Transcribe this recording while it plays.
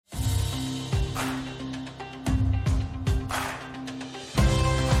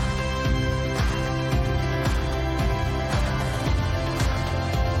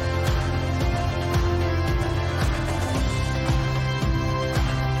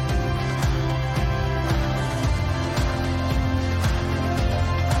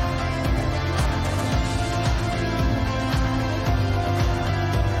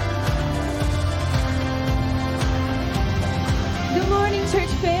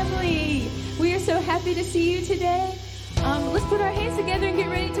Happy to see you today. Let's put our hands together and get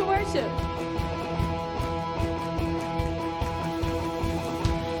ready to worship.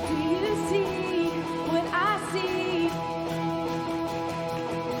 Do you see what I see?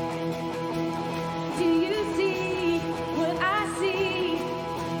 Do you see what I see?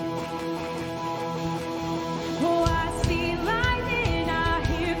 Oh, I see lightning, I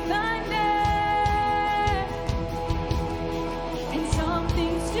hear thunder, and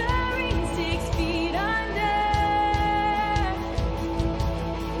something stirring 6 feet under.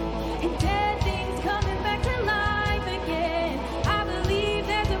 And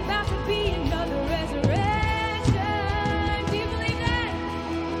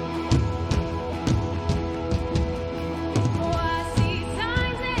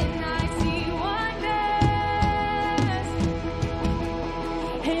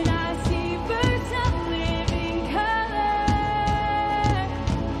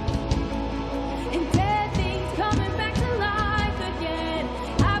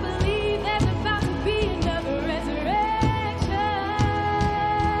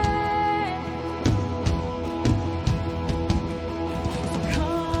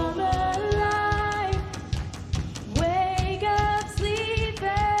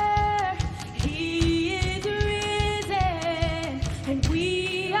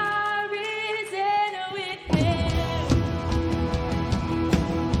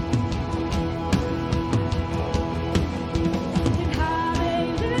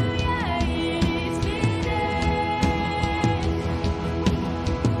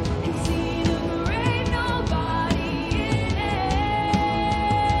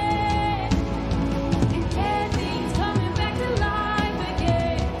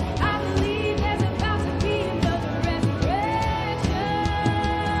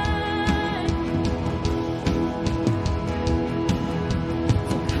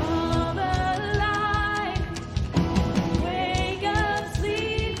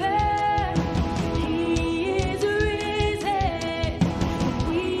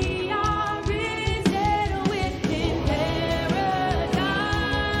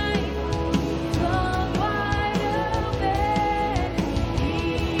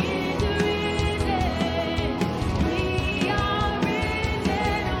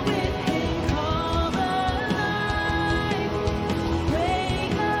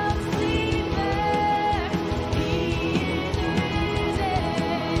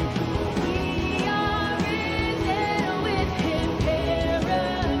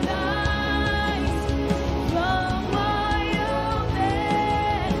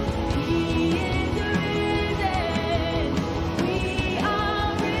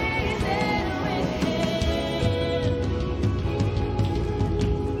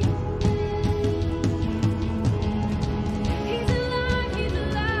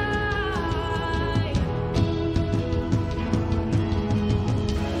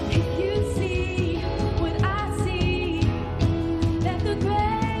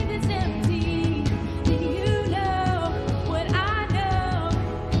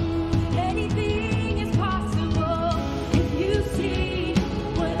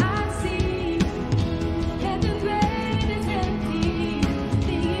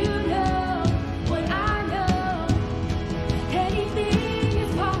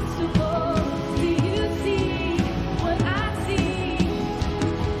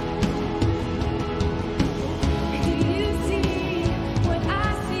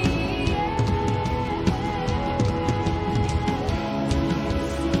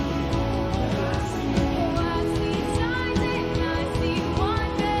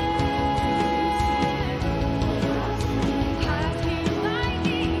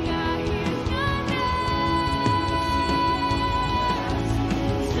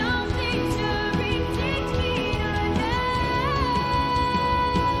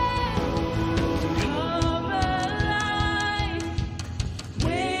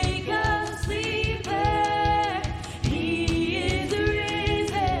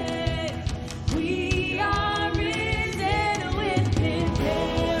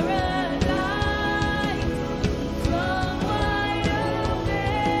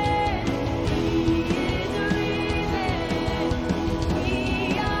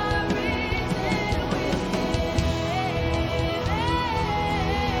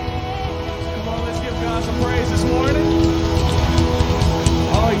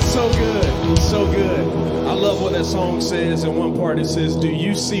song says, in one part it says, do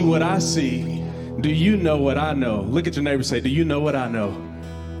you see what I see? Do you know what I know? Look at your neighbor and say, do you know what I know?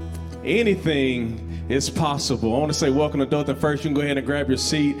 Anything is possible. I want to say welcome to Dothan First. You can go ahead and grab your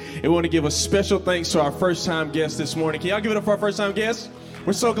seat. And we want to give a special thanks to our first-time guests this morning. Can y'all give it up for our first-time guests?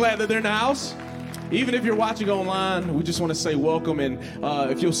 We're so glad that they're in the house. Even if you're watching online, we just want to say welcome. And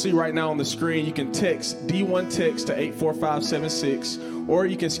if you'll see right now on the screen, you can text D1 text to 84576, or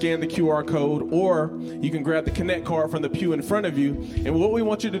you can scan the QR code, or you can grab the Connect card from the pew in front of you. And what we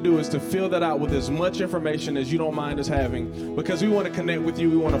want you to do is to fill that out with as much information as you don't mind us having, because we want to connect with you.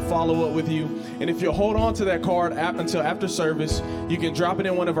 We want to follow up with you. And if you'll hold on to that card until after service, you can drop it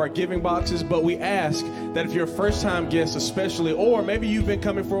in one of our giving boxes. But we ask that if you're a first-time guest especially, or maybe you've been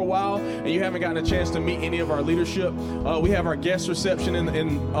coming for a while and you haven't gotten a chance to meet any of our leadership, we have our guest reception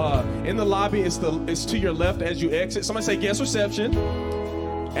in the lobby. It's to your left as you exit. Somebody say guest reception.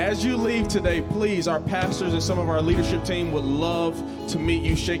 As you leave today, please, our pastors and some of our leadership team would love to meet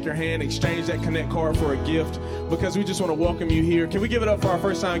you, shake your hand, exchange that Connect card for a gift, because we just want to welcome you here. Can we give it up for our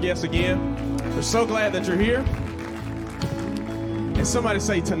first-time guests again? We're so glad that you're here. And somebody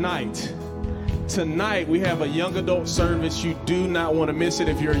say tonight. Tonight, we have a young adult service. You do not want to miss it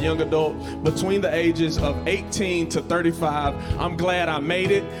if you're a young adult between the ages of 18 to 35. I'm glad I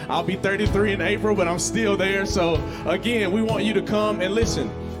made it. I'll be 33 in April, but I'm still there. So, again, we want you to come and listen.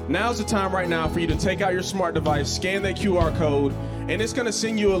 Now's the time right now for you to take out your smart device, scan that QR code, and it's going to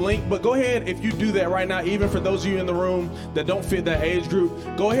send you a link. But go ahead, if you do that right now, even for those of you in the room that don't fit that age group,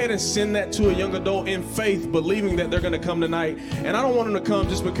 go ahead and send that to a young adult in faith, believing that they're going to come tonight. And I don't want them to come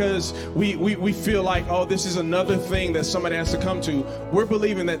just because we feel like, oh, this is another thing that somebody has to come to. We're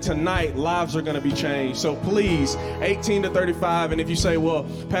believing that tonight lives are going to be changed. So please, 18 to 35, and if you say, well,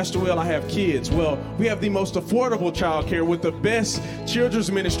 Pastor Will, I have kids. Well, we have the most affordable child care with the best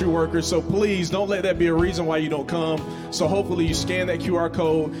children's ministry workers. So please don't let that be a reason why you don't come. So hopefully you scan that QR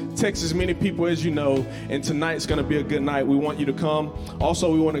code, text as many people as you know, and tonight's going to be a good night. We want you to come.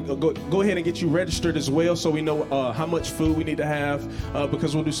 Also, we want to go ahead and get you registered as well, so we know how much food we need to have,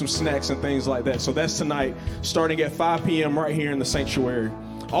 because we'll do some snacks and things like that. So that's tonight, starting at 5 p.m. right here in the sanctuary.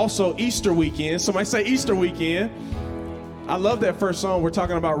 Also, Easter weekend. Somebody say Easter weekend. I love that first song. We're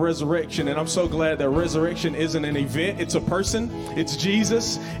talking about resurrection, and I'm so glad that resurrection isn't an event. It's a person. It's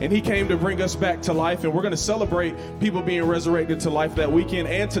Jesus, and he came to bring us back to life, and we're going to celebrate people being resurrected to life that weekend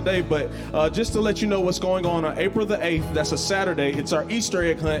and today. But just to let you know what's going on April the 8th, that's a Saturday, it's our Easter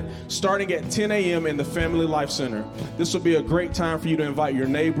egg hunt starting at 10 a.m. in the Family Life Center. This will be a great time for you to invite your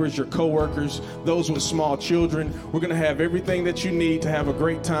neighbors, your coworkers, those with small children. We're going to have everything that you need to have a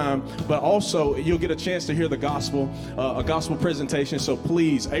great time, but also you'll get a chance to hear the gospel, a gospel presentation. So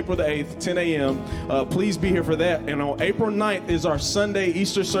please, April the 8th, 10 a.m., please be here for that. And on April 9th is our Sunday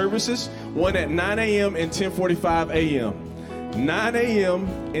Easter services, one at 9 a.m. and 10:45 a.m. 9 a.m.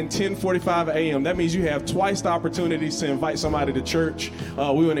 and 10:45 a.m. That means you have twice the opportunities to invite somebody to church.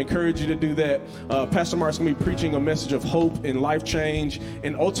 We would encourage you to do that. Pastor Mark's going to be preaching a message of hope and life change,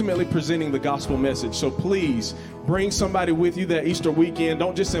 and ultimately presenting the gospel message. So please bring somebody with you that Easter weekend.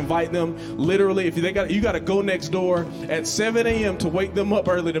 Don't just invite them. Literally, if you got to go next door at 7 a.m. to wake them up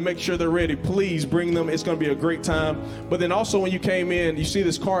early to make sure they're ready. Please bring them. It's going to be a great time. But then also when you came in, you see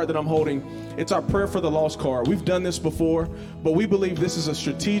this card that I'm holding. It's our Prayer for the Lost card. We've done this before, but we believe this is a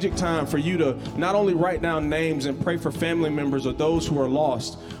strategic time for you to not only write down names and pray for family members or those who are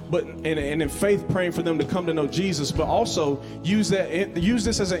lost, but and in faith praying for them to come to know Jesus, but also use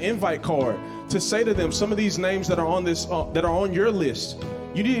this as an invite card to say to them, some of these names that are on this that are on your list,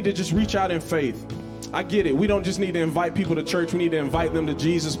 you need to just reach out in faith. I get it. We don't just need to invite people to church. We need to invite them to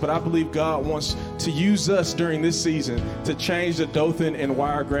Jesus. But I believe God wants to use us during this season to change the Dothan and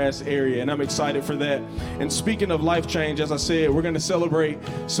Wiregrass area. And I'm excited for that. And speaking of life change, as I said, we're going to celebrate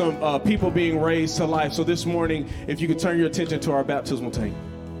some people being raised to life. So this morning, if you could turn your attention to our baptismal tank.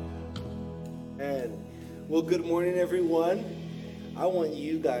 And well, good morning, everyone. I want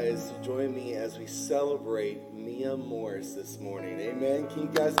you guys to join me as we celebrate Mia Morris this morning. Amen. Can you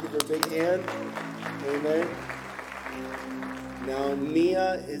guys give her a big hand? Amen. Now,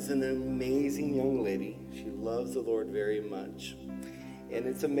 Mia is an amazing young lady. She loves the Lord very much. And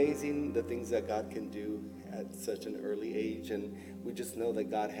it's amazing the things that God can do at such an early age. And we just know that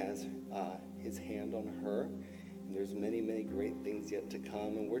God has his hand on her. And there's many, many great things yet to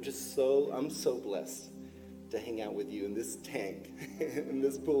come. And I'm so blessed to hang out with you in this tank, in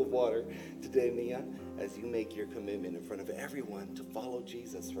this pool of water today, Mia, as you make your commitment in front of everyone to follow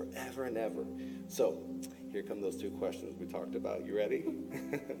Jesus forever and ever. So here come those two questions we talked about. You ready?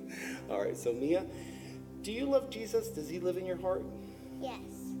 All right, so Mia, do you love Jesus? Does he live in your heart? Yes.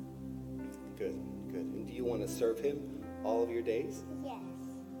 Good. Good. And do you want to serve him all of your days? Yes.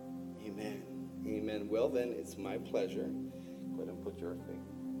 Amen. Amen. Well, then, it's my pleasure. Go ahead and put your thing.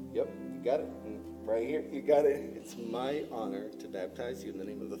 Yep, you got it. Right here, you got it. It's my honor to baptize you in the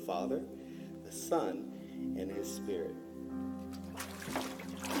name of the Father, the Son, and his Spirit.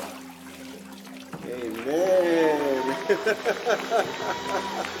 Amen.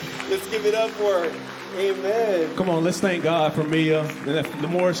 Let's give it up for her. Amen. Come on, let's thank God for Mia. The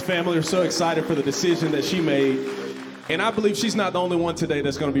Morris family are so excited for the decision that she made. And I believe she's not the only one today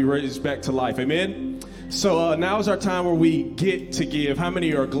that's going to be raised back to life. Amen? So now is our time where we get to give. How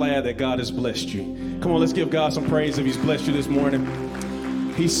many are glad that God has blessed you? Come on, let's give God some praise if he's blessed you this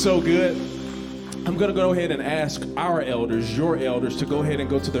morning. He's so good. I'm going to go ahead and ask our elders, your elders, to go ahead and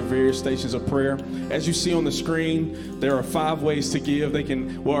go to their various stations of prayer. As you see on the screen, there are 5 ways to give.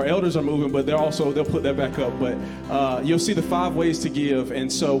 Our elders are moving, but they'll put that back up. But you'll see the 5 ways to give.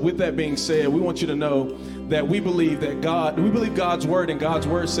 And so with that being said, we want you to know that we believe God's word, and God's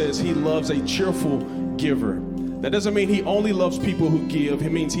word says he loves a cheerful giver. That doesn't mean he only loves people who give.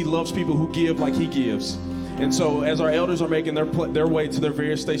 It means he loves people who give like he gives. And so as our elders are making their way to their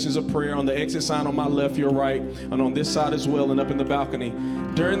various stations of prayer, on the exit sign on my left, your right, and on this side as well, and up in the balcony,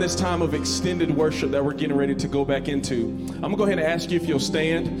 during this time of extended worship that we're getting ready to go back into, I'm going to go ahead and ask you if you'll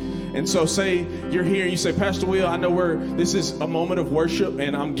stand. And so say you're here and you say, Pastor Will, I know this is a moment of worship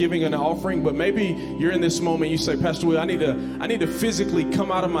and I'm giving an offering, but maybe you're in this moment, you say, Pastor Will, I need to physically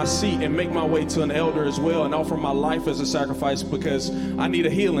come out of my seat and make my way to an elder as well and offer my life as a sacrifice because I need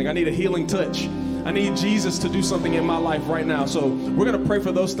a healing. I need a healing touch. I need Jesus to do something in my life right now. So we're going to pray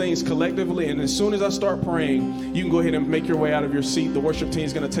for those things collectively. And as soon as I start praying, you can go ahead and make your way out of your seat. The worship team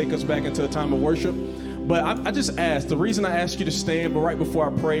is going to take us back into a time of worship. But I just asked, the reason I asked you to stand, but right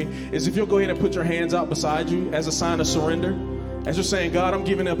before I pray, is if you'll go ahead and put your hands out beside you as a sign of surrender. As you're saying, God, I'm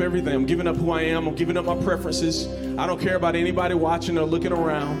giving up everything. I'm giving up who I am. I'm giving up my preferences. I don't care about anybody watching or looking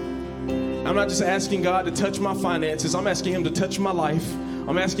around. I'm not just asking God to touch my finances. I'm asking him to touch my life.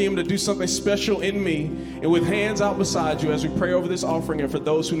 I'm asking him to do something special in me. And with hands out beside you as we pray over this offering, and for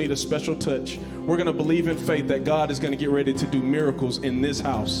those who need a special touch, we're going to believe in faith that God is going to get ready to do miracles in this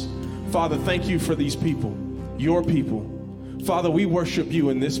house. Father, thank you for these people, your people. Father, we worship you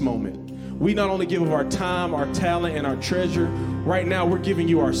in this moment. We not only give of our time, our talent, and our treasure. Right now, we're giving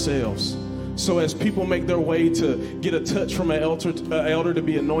you ourselves. So as people make their way to get a touch from an elder to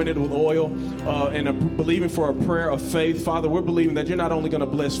be anointed with oil and believing for a prayer of faith, Father, we're believing that you're not only going to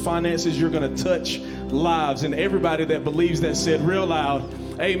bless finances, you're going to touch lives. And everybody that believes that said real loud,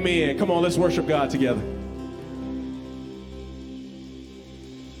 amen. Come on, let's worship God together.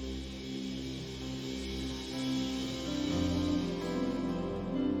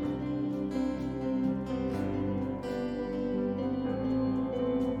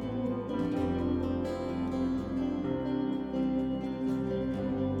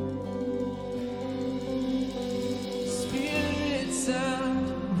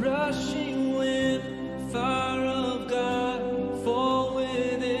 Rushing wind, fire of God, fall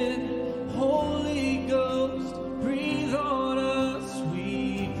within, Holy Ghost.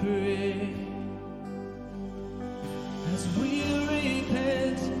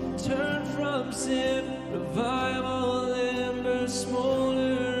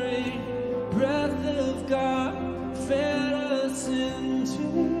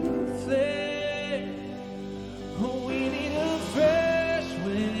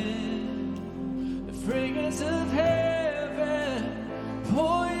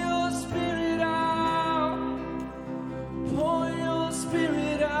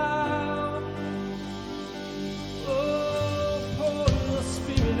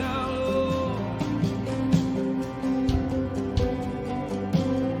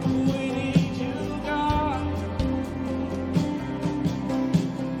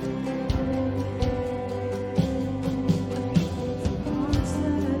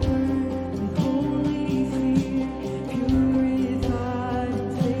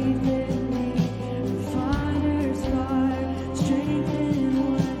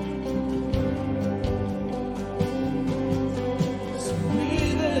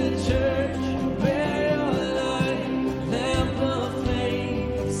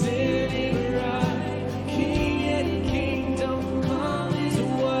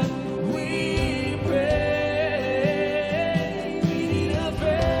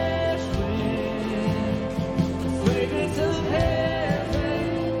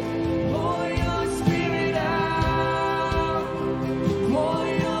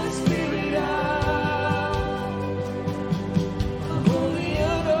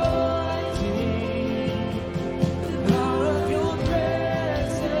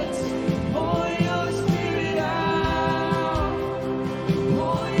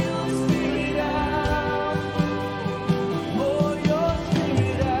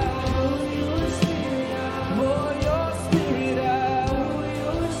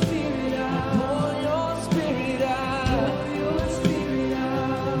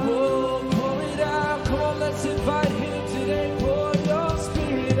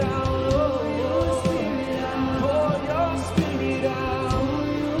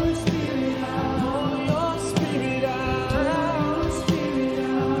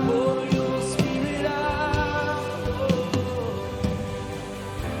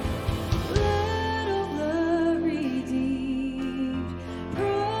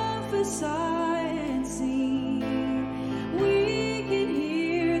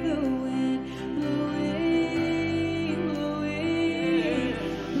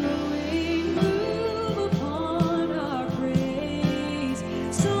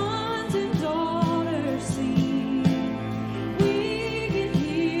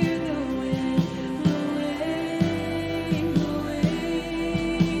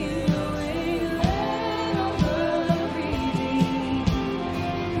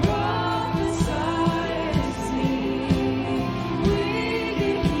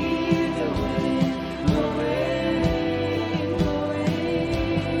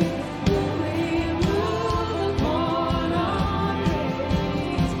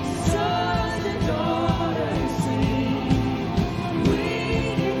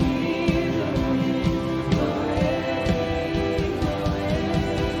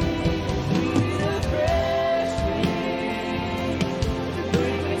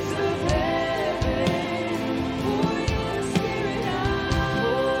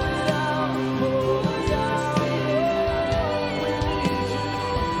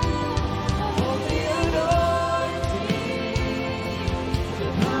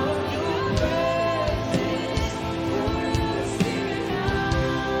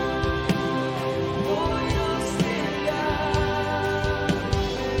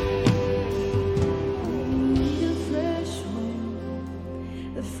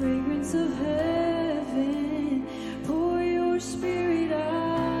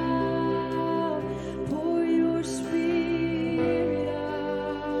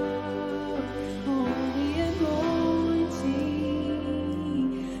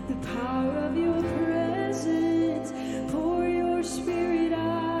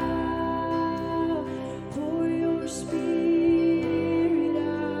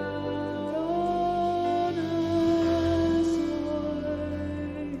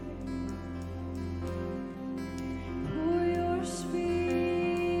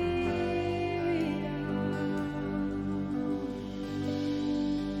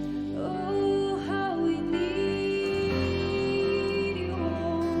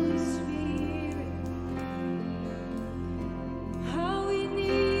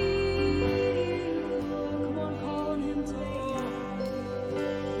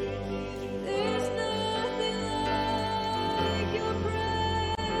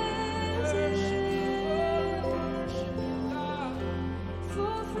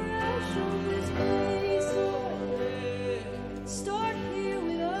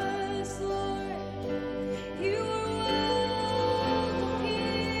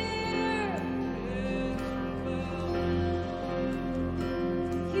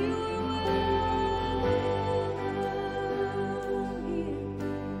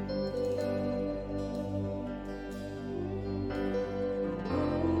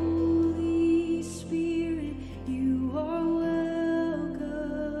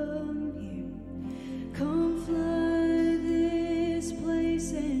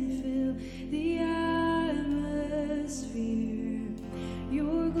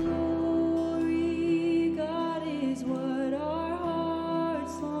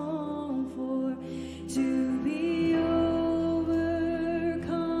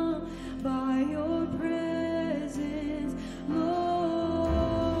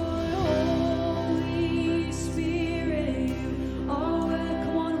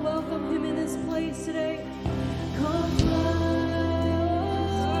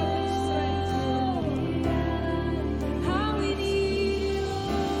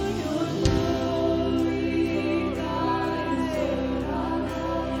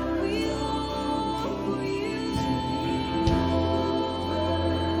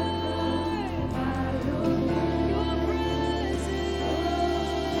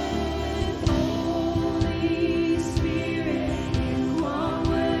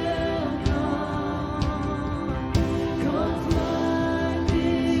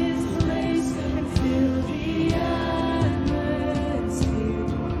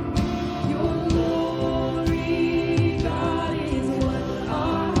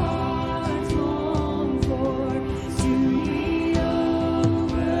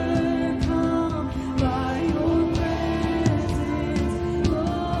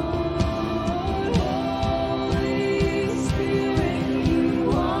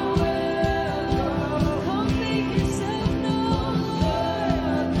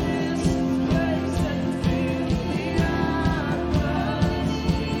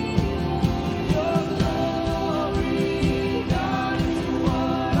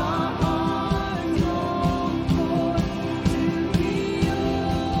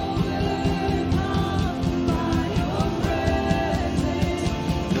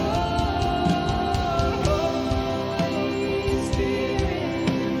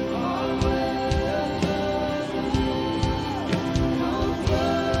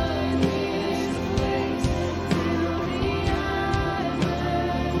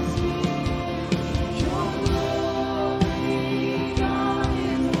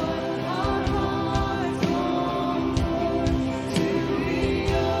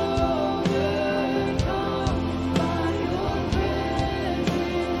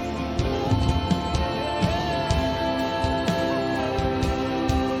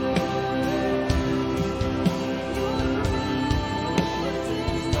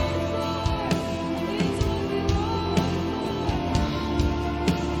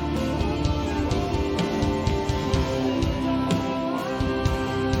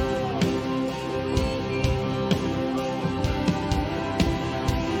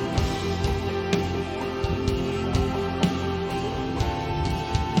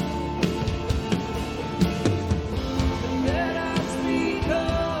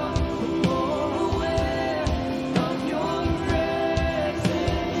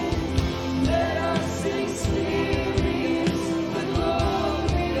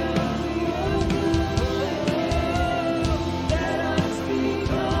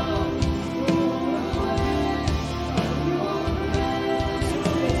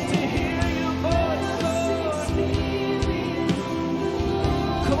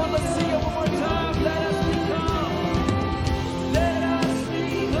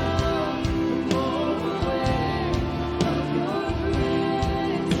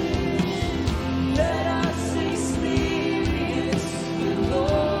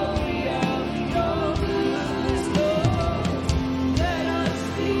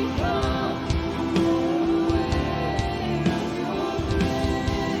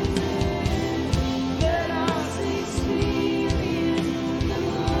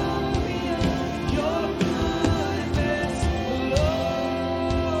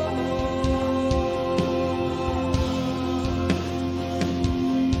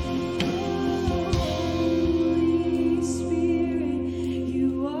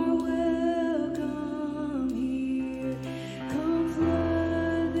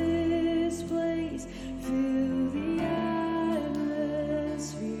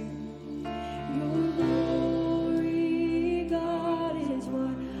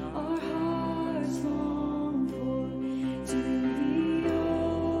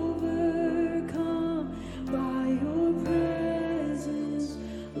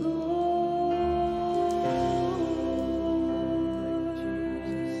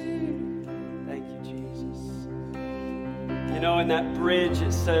 in that bridge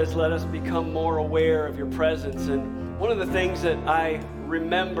it says, let us become more aware of your presence. And one of the things that I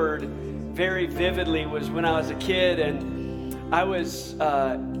remembered very vividly was when I was a kid, and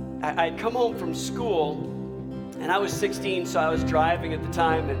I'd come home from school, and I was 16, so I was driving at the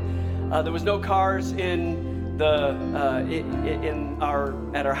time, and there was no cars at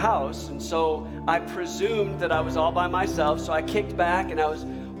our house, and so I presumed that I was all by myself. So I kicked back and I was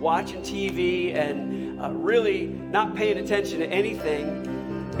watching TV and really not paying attention to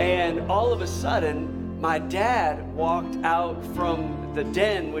anything. And all of a sudden, my dad walked out from the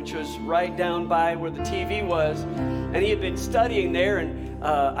den, which was right down by where the TV was, and he had been studying there. And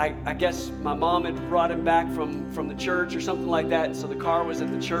I guess my mom had brought him back from the church or something like that, and so the car was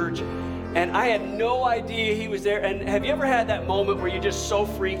at the church. And I had no idea he was there. And have you ever had that moment where you're just so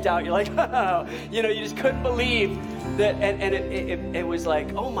freaked out? You're like, you just couldn't believe that. And it was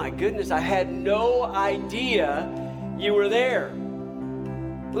like, oh my goodness, I had no idea you were there.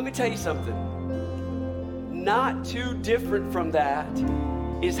 Let me tell you something. Not too different from that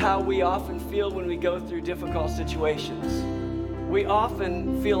is how we often feel when we go through difficult situations. We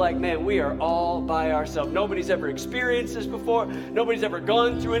often feel like, man, we are all by ourselves. Nobody's ever experienced this before. Nobody's ever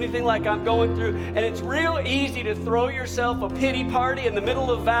gone through anything like I'm going through. And it's real easy to throw yourself a pity party in the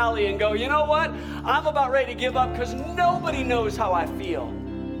middle of the valley and go, you know what? I'm about ready to give up because nobody knows how I feel.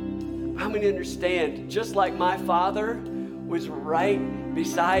 How many understand, just like my father was right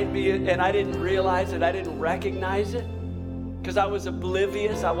beside me and I didn't realize it, I didn't recognize it because I was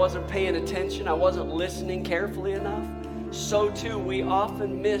oblivious, I wasn't paying attention, I wasn't listening carefully enough. So too, we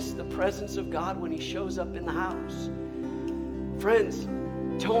often miss the presence of God when he shows up in the house. Friends,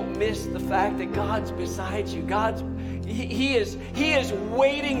 don't miss the fact that God's beside you. He is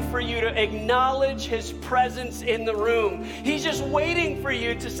waiting for you to acknowledge his presence in the room. He's just waiting for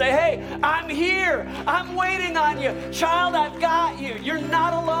you to say, hey, I'm here. I'm waiting on you. Child, I've got you. You're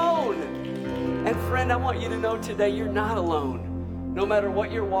not alone. And friend, I want you to know today, you're not alone. No matter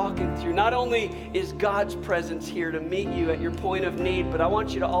what you're walking through, not only is God's presence here to meet you at your point of need, but I want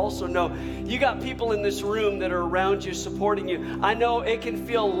you to also know you got people in this room that are around you, supporting you. I know it can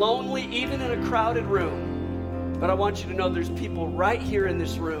feel lonely even in a crowded room, but I want you to know there's people right here in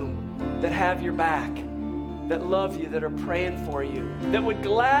this room that have your back, that love you, that are praying for you, that would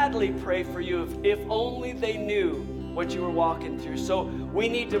gladly pray for you if only they knew what you were walking through. So we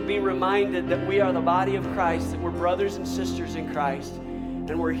need to be reminded that we are the body of Christ, that we're brothers and sisters in Christ,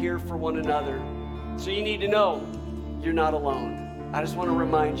 and we're here for one another. So you need to know you're not alone. I just want to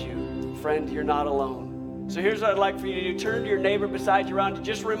remind you, friend, you're not alone. So here's what I'd like for you to do. Turn to your neighbor beside you around you.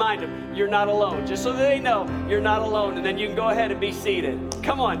 Just remind them you're not alone, just so that they know you're not alone. And then you can go ahead and be seated.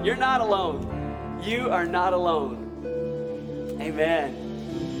 Come on, you're not alone. You are not alone.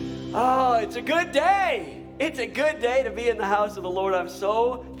 Amen. Oh, it's a good day. It's a good day to be in the house of the Lord. I'm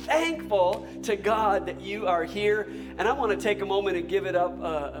so thankful to God that you are here. And I want to take a moment and give it up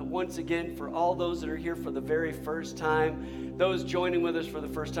once again for all those that are here for the very first time, those joining with us for the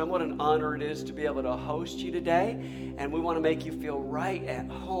first time. What an honor it is to be able to host you today. And we want to make you feel right at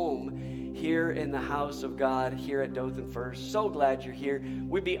home here in the house of God here at Dothan First. So glad you're here.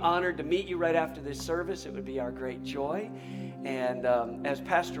 We'd be honored to meet you right after this service. It would be our great joy. And as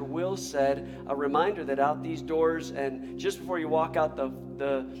Pastor Will said, a reminder that out these doors, and just before you walk out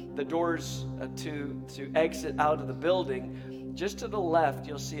the doors to exit out of the building, just to the left,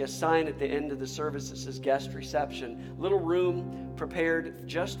 you'll see a sign at the end of the service that says guest reception. Little room prepared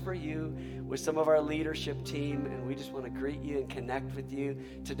just for you with some of our leadership team, and we just want to greet you and connect with you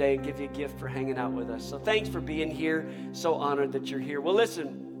today and give you a gift for hanging out with us. So thanks for being here. So honored that you're here. Well,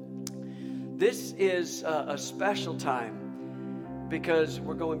 listen, this is a special time, because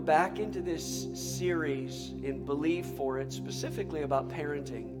we're going back into this series in Believe For It, specifically about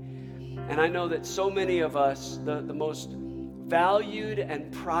parenting. And I know that so many of us, the most valued and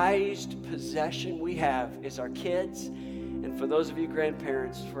prized possession we have is our kids. And for those of you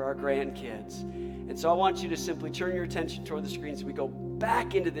grandparents, for our grandkids. And so I want you to simply turn your attention toward the screens as we go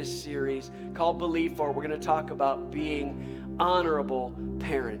back into this series called Believe For It. We're going to talk about being honorable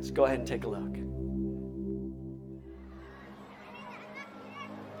parents. Go ahead and take a look.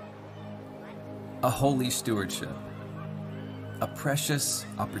 A holy stewardship, a precious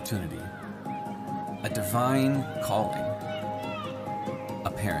opportunity, a divine calling,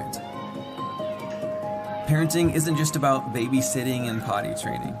 a parent. Parenting isn't just about babysitting and potty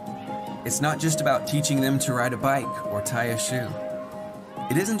training. It's not just about teaching them to ride a bike or tie a shoe.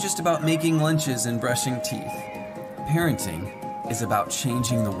 It isn't just about making lunches and brushing teeth. Parenting is about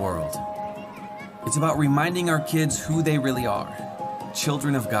changing the world. It's about reminding our kids who they really are,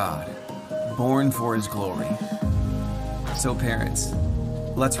 children of God, born for His glory. So parents,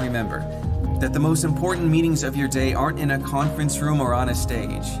 let's remember that the most important meetings of your day aren't in a conference room or on a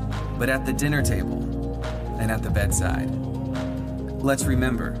stage, but at the dinner table and at the bedside. Let's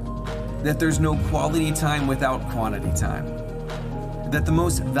remember that there's no quality time without quantity time. That the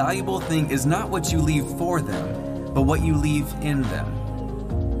most valuable thing is not what you leave for them, but what you leave in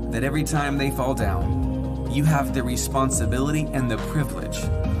them. That every time they fall down, you have the responsibility and the privilege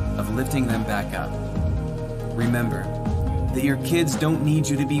of lifting them back up. Remember that your kids don't need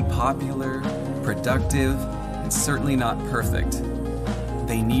you to be popular, productive, and certainly not perfect.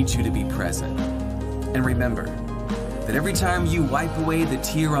 They need you to be present. And remember that every time you wipe away the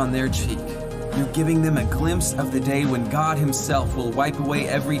tear on their cheek, you're giving them a glimpse of the day when God Himself will wipe away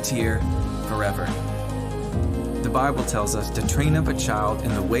every tear forever. The Bible tells us to train up a child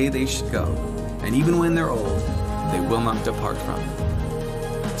in the way they should go, and even when they're old, they will not depart from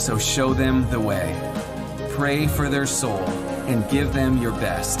it. So show them the way. Pray for their soul and give them your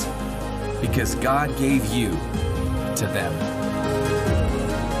best, because God gave you to them.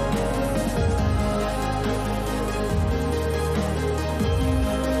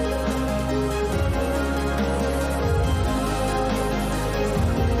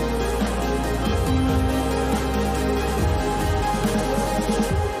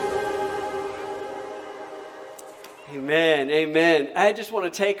 Amen, amen. I just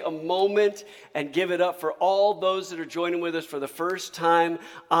want to take a moment and give it up for all those that are joining with us for the first time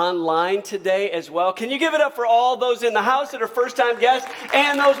online today as well. Can you give it up for all those in the house that are first-time guests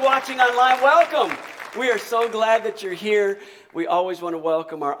and those watching online? Welcome. We are so glad that you're here. We always want to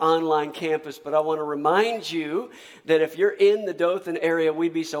welcome our online campus, but I want to remind you that if you're in the Dothan area,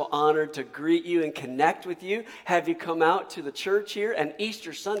 we'd be so honored to greet you and connect with you, have you come out to the church here, and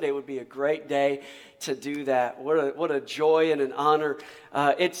Easter Sunday would be a great day to do that. What a joy and an honor.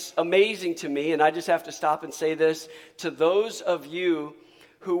 It's amazing to me, and I just have to stop and say this, to those of you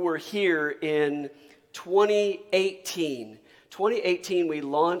who were here in 2018. 2018, we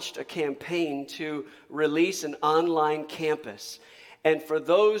launched a campaign to release an online campus. And for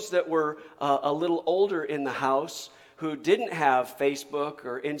those that were a little older in the house who didn't have Facebook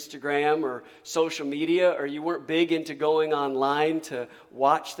or Instagram or social media, or you weren't big into going online to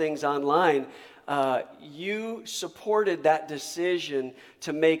watch things online, you supported that decision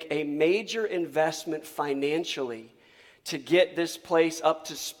to make a major investment financially to get this place up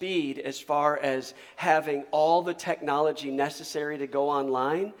to speed as far as having all the technology necessary to go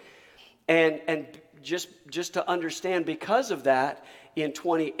online. And just to understand, because of that, in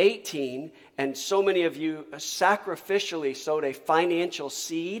 2018, and so many of you sacrificially sowed a financial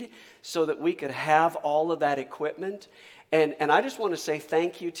seed so that we could have all of that equipment. And I just want to say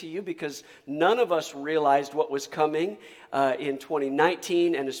thank you to you, because none of us realized what was coming in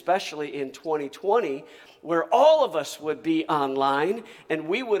 2019 and especially in 2020, where all of us would be online, and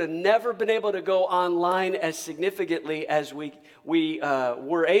we would have never been able to go online as significantly as we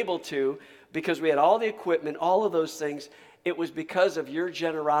were able to, because we had all the equipment, all of those things. It was because of your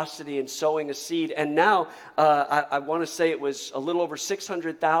generosity in sowing a seed. And now, I want to say it was a little over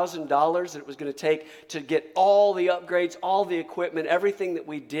 $600,000 that it was going to take to get all the upgrades, all the equipment, everything that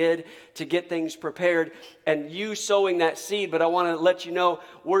we did to get things prepared, and you sowing that seed. But I want to let you know,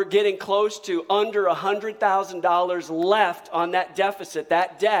 we're getting close to under $100,000 left on that deficit,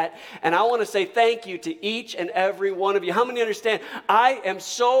 that debt. And I want to say thank you to each and every one of you. How many understand? I am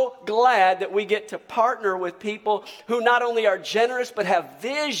so glad that we get to partner with people who not only are generous but have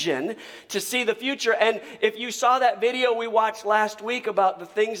vision to see the future. And if you saw that video we watched last week about the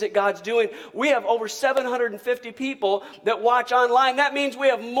things that God's doing, we have over 750 people that watch online. That means we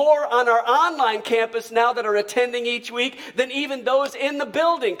have more on our online campus now that are attending each week than even those in the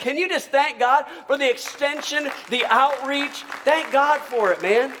building. Can you just thank God for the extension, the outreach? Thank God for it,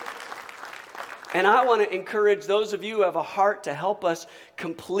 man. And I want to encourage those of you who have a heart to help us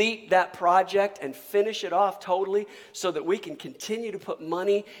complete that project and finish it off totally, so that we can continue to put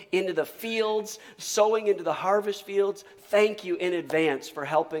money into the fields, sowing into the harvest fields. Thank you in advance for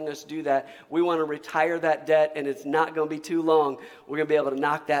helping us do that. We want to retire that debt, and it's not going to be too long. We're going to be able to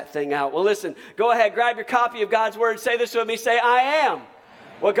knock that thing out. Well, listen, go ahead, grab your copy of God's Word. Say this with me. Say, I am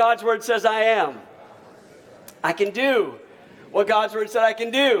what God's Word says I am. I can do what God's Word said I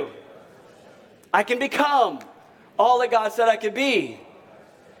can do. I can become all that God said I could be.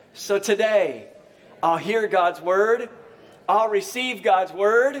 So today, I'll hear God's Word, I'll receive God's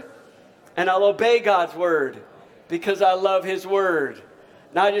Word, and I'll obey God's Word, because I love His Word.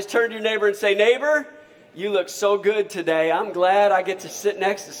 Now just turn to your neighbor and say, neighbor, you look so good today. I'm glad I get to sit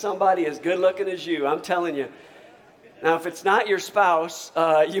next to somebody as good looking as you. I'm telling you. Now, if it's not your spouse,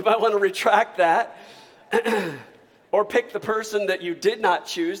 you might want to retract that. Or pick the person that you did not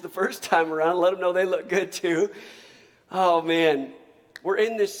choose the first time around. Let them know they look good too. Oh, man. We're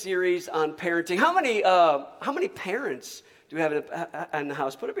in this series on parenting. How many parents do we have in the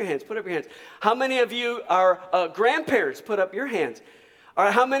house? Put up your hands. Put up your hands. How many of you are grandparents? Put up your hands. All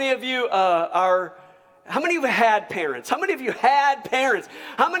right. How many of you how many of you had parents? How many of you had parents?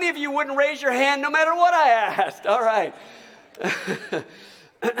 How many of you wouldn't raise your hand no matter what I asked? All right.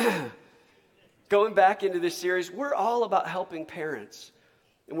 Going back into this series, we're all about helping parents.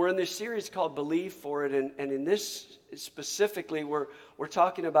 And we're in this series called Believe for It. And in this specifically, we're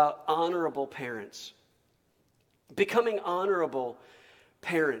talking about honorable parents. Becoming honorable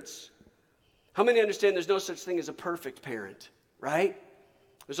parents. How many understand there's no such thing as a perfect parent, right?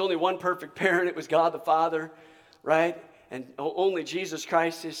 There's only one perfect parent. It was God the Father, right? And only Jesus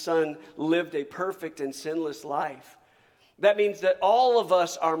Christ, his Son, lived a perfect and sinless life. That means that all of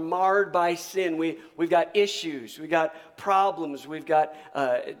us are marred by sin. We've got issues, we've got problems, we've got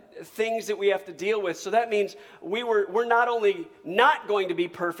things that we have to deal with. So that means we're not only not going to be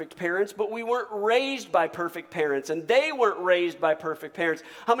perfect parents, but we weren't raised by perfect parents, and they weren't raised by perfect parents.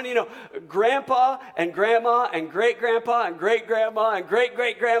 How many of you know grandpa and grandma and great-grandpa and great-grandma and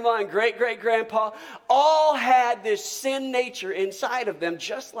great-great-grandma and great-great-grandpa all had this sin nature inside of them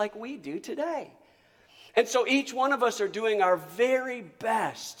just like we do today. And so each one of us are doing our very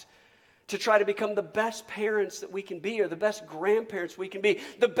best to try to become the best parents that we can be, or the best grandparents we can be,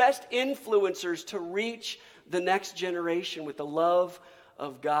 the best influencers to reach the next generation with the love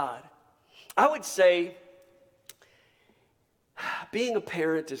of God. I would say being a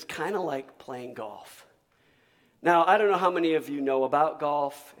parent is kind of like playing golf. Now, I don't know how many of you know about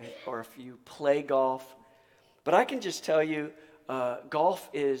golf or if you play golf, but I can just tell you, golf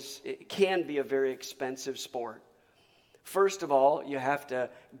can be a very expensive sport. First of all, you have to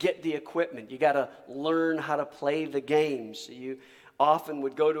get the equipment. You got to learn how to play the game. So you often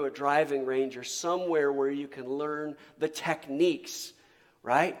would go to a driving range or somewhere where you can learn the techniques,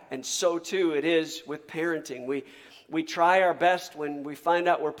 right? And so too it is with parenting. We try our best when we find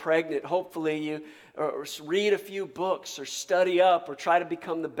out we're pregnant. Hopefully you or read a few books or study up or try to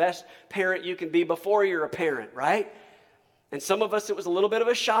become the best parent you can be before you're a parent, right? And some of us, it was a little bit of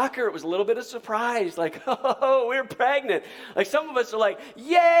a shocker. It was a little bit of surprise. Like, oh, we're pregnant. Like some of us are like,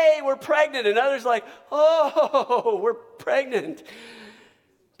 yay, we're pregnant. And others like, oh, we're pregnant.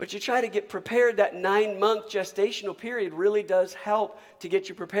 But you try to get prepared. That 9-month gestational period really does help to get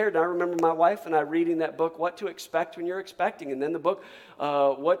you prepared. And I remember my wife and I reading that book, What to Expect When You're Expecting. And then the book,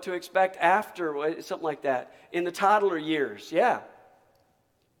 What to Expect After, something like that, in the toddler years. Yeah.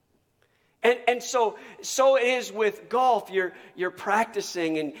 And so it is with golf. You're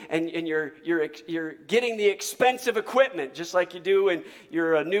practicing and you're getting the expensive equipment, just like you do when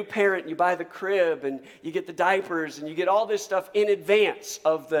you're a new parent and you buy the crib and you get the diapers and you get all this stuff in advance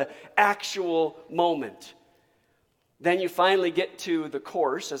of the actual moment. Then you finally get to the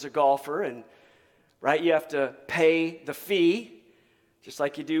course as a golfer, and right, you have to pay the fee, just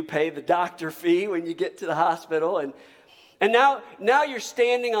like you do pay the doctor fee when you get to the hospital. And now you're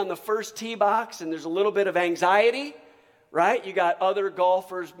standing on the first tee box, and there's a little bit of anxiety, right? You got other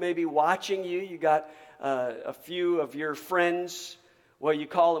golfers maybe watching you. You got a few of your friends. Well, you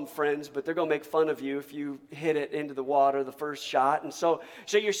call them friends, but they're going to make fun of you if you hit it into the water the first shot. And so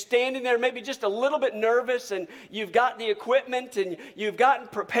you're standing there maybe just a little bit nervous, and you've got the equipment, and you've gotten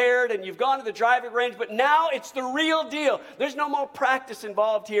prepared, and you've gone to the driving range, but now it's the real deal. There's no more practice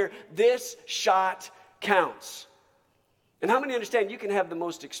involved here. This shot counts. And how many understand you can have the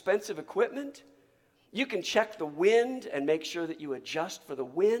most expensive equipment? You can check the wind and make sure that you adjust for the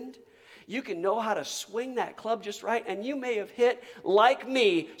wind. You can know how to swing that club just right. And you may have hit, like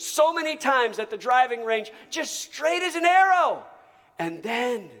me, so many times at the driving range, just straight as an arrow. And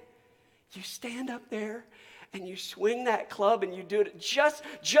then you stand up there and you swing that club and you do it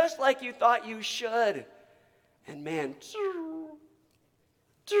just like you thought you should. And man,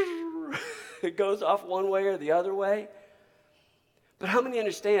 it goes off one way or the other way. But how many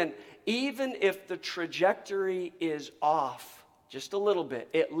understand, even if the trajectory is off just a little bit,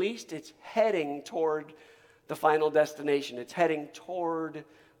 at least it's heading toward the final destination. It's heading toward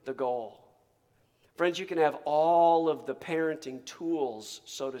the goal. Friends, you can have all of the parenting tools,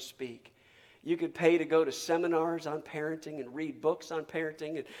 so to speak. You could pay to go to seminars on parenting and read books on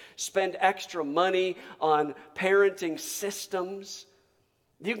parenting and spend extra money on parenting systems.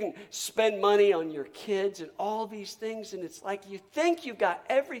 You can spend money on your kids and all these things, and it's like you think you've got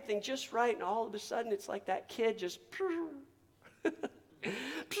everything just right, and all of a sudden it's like that kid just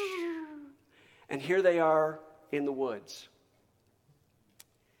and here they are in the woods.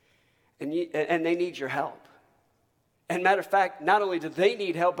 And they need your help. And matter of fact, not only do they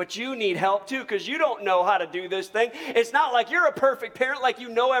need help, but you need help too, because you don't know how to do this thing. It's not like you're a perfect parent, like you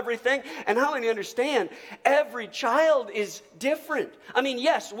know everything. And how many understand every child is different? I mean,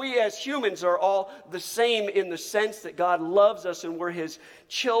 yes, we as humans are all the same in the sense that God loves us and we're his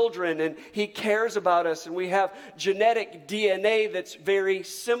children and he cares about us and we have genetic DNA that's very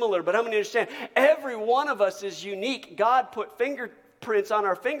similar. But how many understand every one of us is unique? God put fingerprints on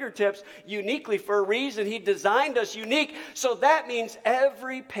our fingertips uniquely for a reason. He designed us unique. So that means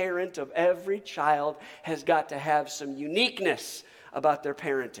every parent of every child has got to have some uniqueness about their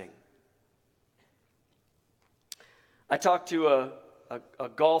parenting. I talked to a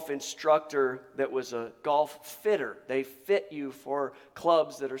golf instructor that was a golf fitter. They fit you for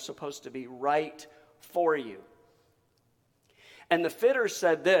clubs that are supposed to be right for you. And the fitter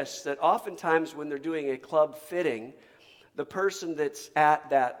said this, that oftentimes when they're doing a club fitting, the person that's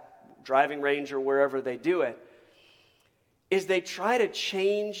at that driving range or wherever they do it, is they try to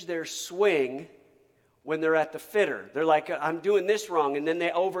change their swing when they're at the fitter. They're like, I'm doing this wrong, and then they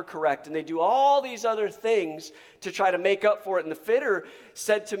overcorrect, and they do all these other things to try to make up for it. And the fitter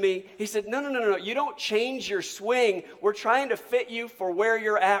said to me, he said, no, you don't change your swing. We're trying to fit you for where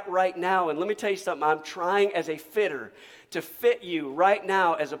you're at right now. And let me tell you something, I'm trying as a fitter to fit you right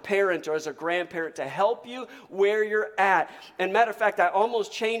now as a parent or as a grandparent to help you where you're at. And matter of fact, I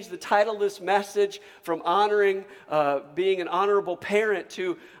almost changed the title of this message from honoring, being an honorable parent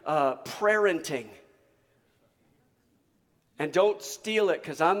to parenting. And don't steal it,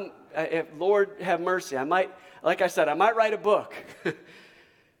 because Lord have mercy, I might write a book. But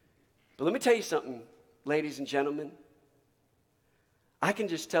let me tell you something, ladies and gentlemen. I can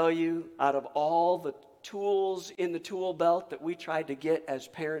just tell you, out of all the tools in the tool belt that we tried to get as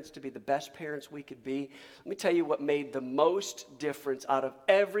parents to be the best parents we could be, let me tell you what made the most difference out of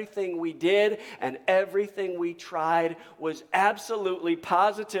everything we did and everything we tried was absolutely,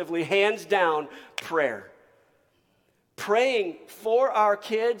 positively, hands down, prayer. Praying for our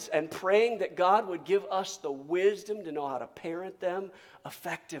kids and praying that God would give us the wisdom to know how to parent them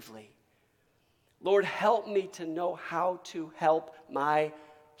effectively. Lord, help me to know how to help my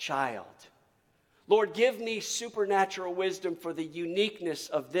child. Lord, give me supernatural wisdom for the uniqueness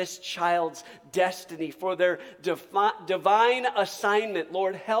of this child's destiny, for their divine assignment.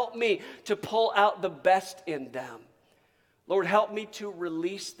 Lord, help me to pull out the best in them. Lord, help me to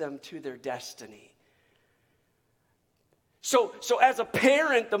release them to their destiny. So as a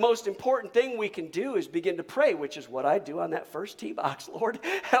parent, the most important thing we can do is begin to pray, which is what I do on that first tee box. Lord,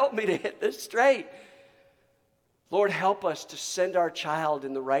 help me to hit this straight. Lord, help us to send our child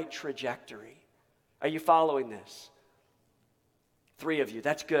in the right trajectory. Are you following this? 3 of you.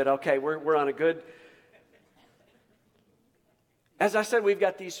 That's good. Okay, we're on a good... As I said, we've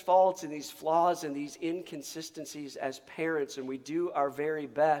got these faults and these flaws and these inconsistencies as parents, and we do our very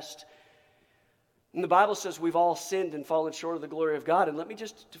best. And the Bible says we've all sinned and fallen short of the glory of God. And let me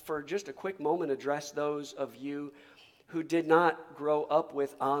for just a quick moment, address those of you who did not grow up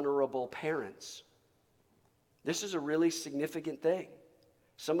with honorable parents. This is a really significant thing.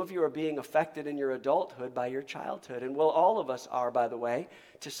 Some of you are being affected in your adulthood by your childhood. And all of us are, by the way,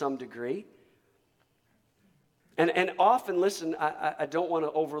 to some degree. And often, listen, I don't want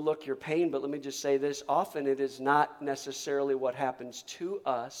to overlook your pain, but let me just say this. Often it is not necessarily what happens to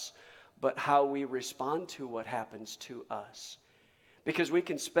us, but how we respond to what happens to us. Because we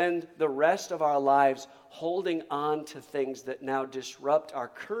can spend the rest of our lives holding on to things that now disrupt our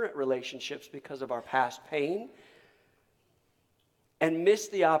current relationships because of our past pain, and miss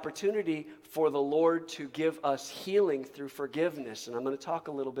the opportunity for the Lord to give us healing through forgiveness. And I'm going to talk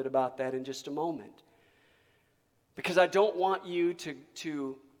a little bit about that in just a moment. Because I don't want you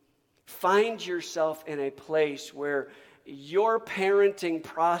to find yourself in a place where your parenting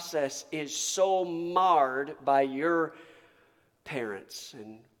process is so marred by your parents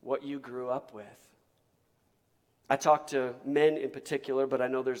and what you grew up with. I talk to men in particular, but I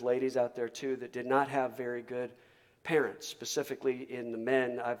know there's ladies out there too that did not have very good parents. Specifically in the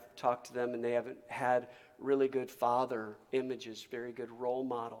men, I've talked to them and they haven't had really good father images, very good role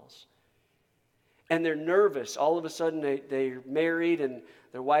models. And they're nervous. All of a sudden they're married and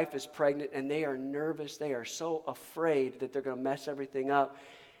their wife is pregnant and they are nervous. They are so afraid that they're going to mess everything up.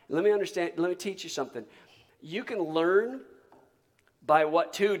 Let me teach you something. You can learn by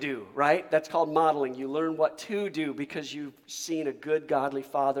what to do, right? That's called modeling. You learn what to do because you've seen a good, godly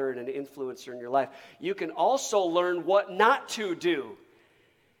father and an influencer in your life. You can also learn what not to do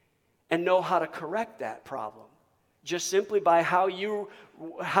and know how to correct that problem. Just simply by how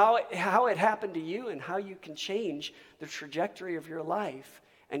it happened to you and how you can change the trajectory of your life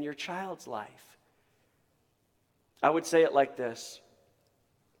and your child's life. I would say it like this.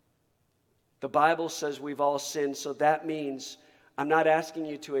 The Bible says we've all sinned, so that means I'm not asking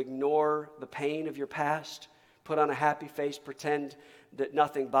you to ignore the pain of your past, put on a happy face, pretend that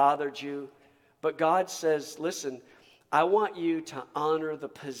nothing bothered you. But God says, listen, I want you to honor the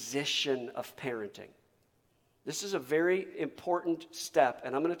position of parenting. This is a very important step,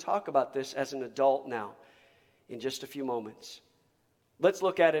 and I'm going to talk about this as an adult now in just a few moments. Let's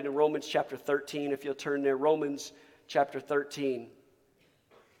look at it in Romans chapter 13, if you'll turn there. Romans chapter 13.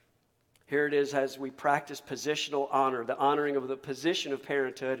 Here it is as we practice positional honor, the honoring of the position of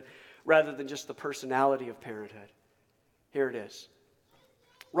parenthood rather than just the personality of parenthood. Here it is.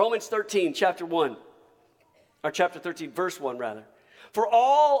 Romans 13, chapter 1, or chapter 13, verse 1, rather. For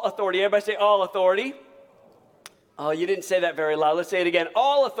all authority, everybody say all authority. Oh, you didn't say that very loud. Let's say it again.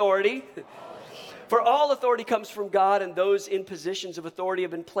 All authority. For all authority comes from God, and those in positions of authority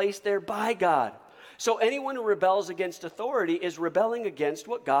have been placed there by God. So anyone who rebels against authority is rebelling against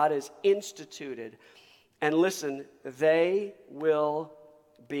what God has instituted. And listen, they will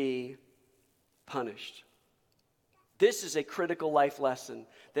be punished. This is a critical life lesson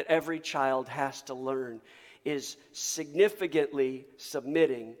that every child has to learn, is significantly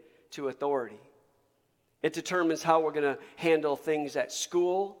submitting to authority. It determines how we're going to handle things at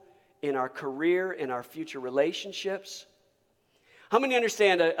school, in our career, in our future relationships. How many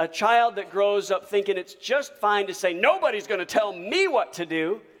understand a child that grows up thinking it's just fine to say, nobody's going to tell me what to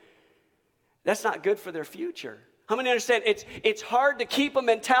do? That's not good for their future. How many understand it's hard to keep a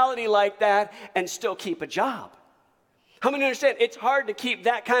mentality like that and still keep a job? How many understand it's hard to keep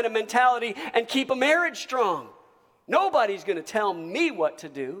that kind of mentality and keep a marriage strong? Nobody's going to tell me what to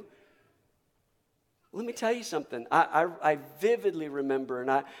do. Let me tell you something. I vividly remember,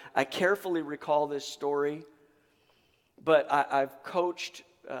 and I carefully recall this story, but I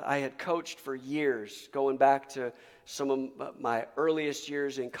had coached for years, going back to some of my earliest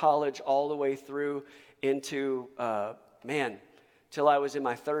years in college all the way through into, till I was in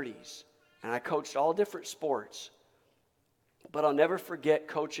my 30s. And I coached all different sports. But I'll never forget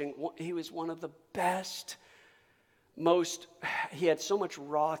coaching. He was one of the best, he had so much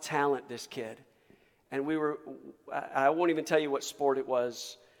raw talent, this kid. And I won't even tell you what sport it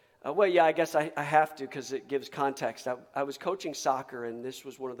was. I guess I have to because it gives context. I was coaching soccer, and this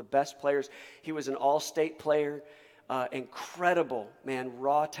was one of the best players. He was an all-state player, incredible, man,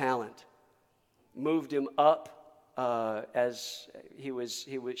 raw talent. Moved him up as he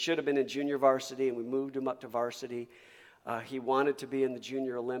should have been in junior varsity, and we moved him up to varsity. He wanted to be in the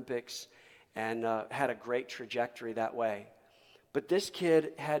Junior Olympics and had a great trajectory that way. But this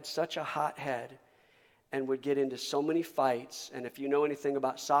kid had such a hot head and would get into so many fights. And if you know anything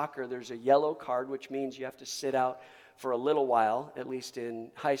about soccer, there's a yellow card, which means you have to sit out for a little while, at least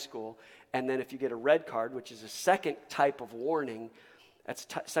in high school. And then if you get a red card, which is a second type of warning, that's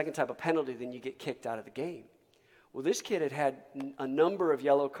second type of penalty, then you get kicked out of the game. Well, this kid had a number of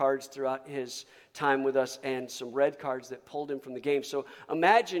yellow cards throughout his time with us and some red cards that pulled him from the game. So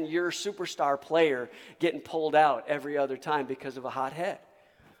imagine your superstar player getting pulled out every other time because of a hot head.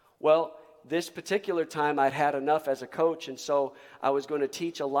 Well, this particular time I'd had enough as a coach, and so I was going to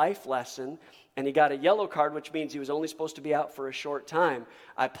teach a life lesson, and he got a yellow card, which means he was only supposed to be out for a short time.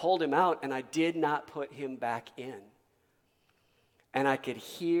 I pulled him out, and I did not put him back in. And I could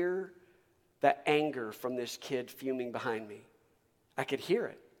hear the anger from this kid fuming behind me. I could hear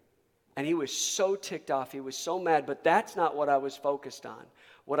it. And he was so ticked off. He was so mad. But that's not what I was focused on.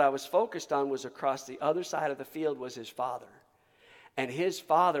 What I was focused on was across the other side of the field was his father. And his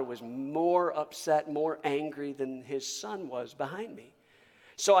father was more upset, more angry than his son was behind me.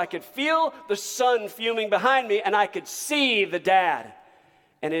 So I could feel the son fuming behind me, and I could see the dad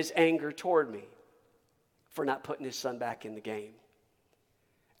and his anger toward me for not putting his son back in the game.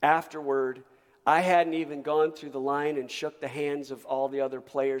 Afterward, I hadn't even gone through the line and shook the hands of all the other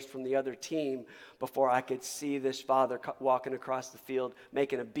players from the other team before I could see this father walking across the field,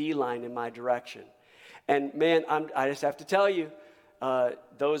 making a beeline in my direction. And man, I just have to tell you,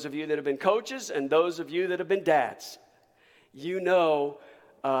 those of you that have been coaches and those of you that have been dads, you know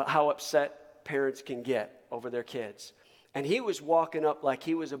how upset parents can get over their kids. And he was walking up like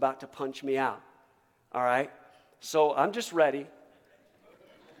he was about to punch me out. All right? So I'm just ready.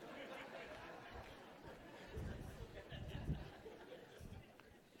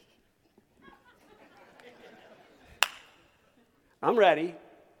 I'm ready.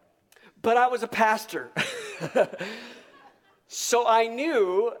 But I was a pastor. So I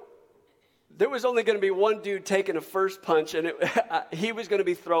knew there was only going to be one dude taking a first punch, and he was going to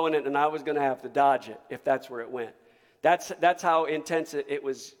be throwing it, and I was going to have to dodge it if that's where it went. That's how intense it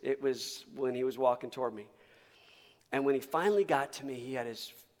was when he was walking toward me. And when he finally got to me, he had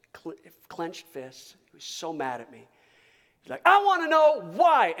his clenched fists. He was so mad at me. He's like, I want to know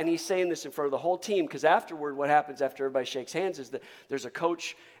why. And he's saying this in front of the whole team, because afterward, what happens after everybody shakes hands is that there's a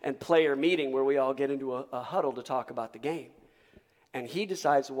coach and player meeting where we all get into a huddle to talk about the game. And he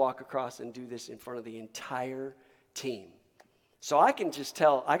decides to walk across and do this in front of the entire team. So I can just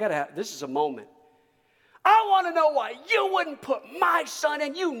tell, this is a moment. I want to know why you wouldn't put my son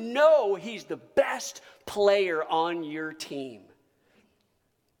in. You know he's the best player on your team.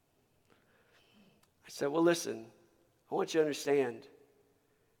 I said, well, listen, I want you to understand,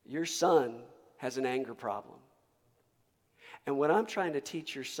 your son has an anger problem. And what I'm trying to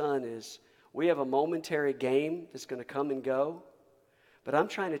teach your son is, we have a momentary game that's going to come and go, but I'm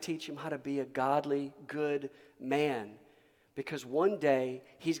trying to teach him how to be a godly, good man. Because one day,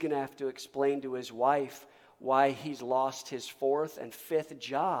 he's going to have to explain to his wife why he's lost his 4th and 5th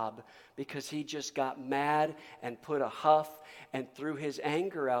job, because he just got mad and put a huff and threw his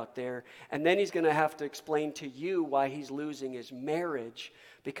anger out there. And then he's going to have to explain to you why he's losing his marriage,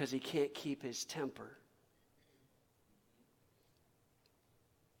 because he can't keep his temper.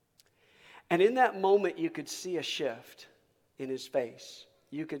 And in that moment, you could see a shift in his face.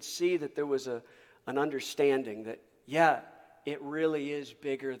 You could see that there was an understanding that, yeah, it really is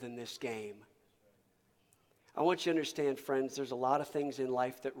bigger than this game. I want you to understand, friends, there's a lot of things in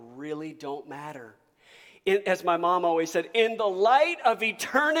life that really don't matter. As my mom always said, in the light of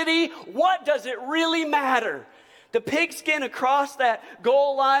eternity, what does it really matter? The pigskin across that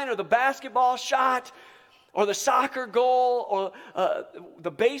goal line, or the basketball shot, or the soccer goal, or the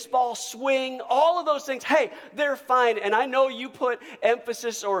baseball swing, all of those things, hey, they're fine. And I know you put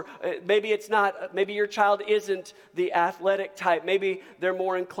emphasis, or maybe it's not, maybe your child isn't the athletic type. Maybe they're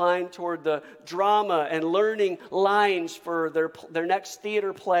more inclined toward the drama and learning lines for their next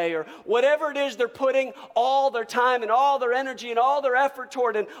theater play, or whatever it is they're putting all their time and all their energy and all their effort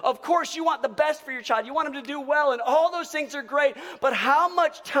toward. And of course, you want the best for your child. You want them to do well, and all those things are great. But how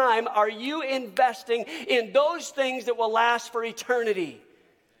much time are you investing in those things that will last for eternity?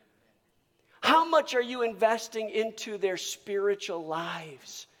 How much are you investing into their spiritual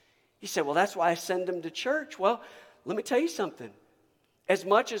lives? You say, well, that's why I send them to church. Well, let me tell you something. As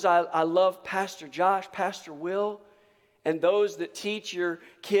much as I love Pastor Josh, Pastor Will, and those that teach your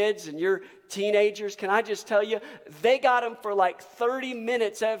kids and your teenagers, can I just tell you, they got them for like 30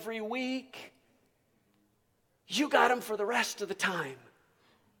 minutes every week. You got them for the rest of the time.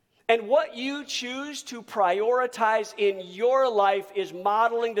 And what you choose to prioritize in your life is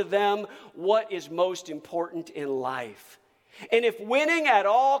modeling to them what is most important in life. And if winning at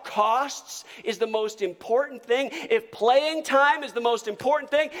all costs is the most important thing, if playing time is the most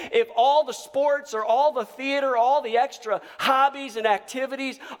important thing, if all the sports or all the theater, all the extra hobbies and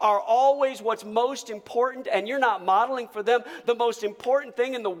activities are always what's most important, and you're not modeling for them the most important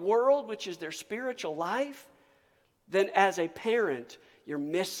thing in the world, which is their spiritual life, then as a parent, you're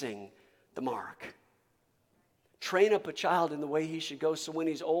missing the mark. Train up a child in the way he should go, so when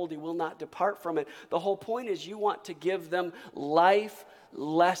he's old, he will not depart from it. The whole point is you want to give them life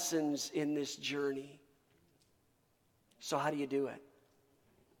lessons in this journey. So how do you do it?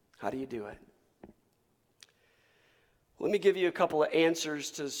 How do you do it? Let me give you a couple of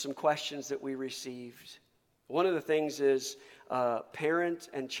answers to some questions that we received. One of the things is parent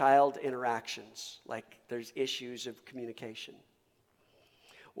and child interactions, like there's issues of communication.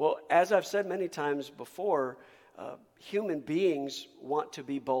 Well, as I've said many times before, human beings want to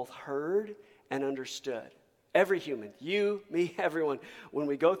be both heard and understood. Every human, you, me, everyone. When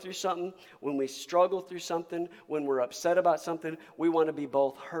we go through something, when we struggle through something, when we're upset about something, we want to be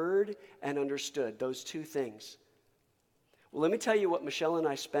both heard and understood. Those two things. Well, let me tell you what Michelle and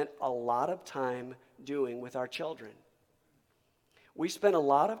I spent a lot of time doing with our children. We spent a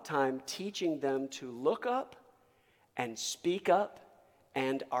lot of time teaching them to look up and speak up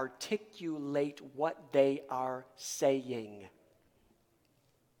and articulate what they are saying.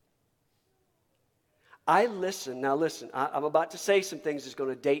 I listen. Now listen, I'm about to say some things that's going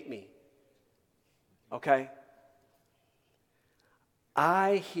to date me. Okay?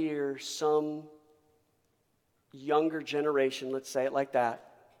 I hear some younger generation, let's say it like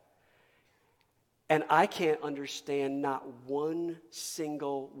that, and I can't understand not one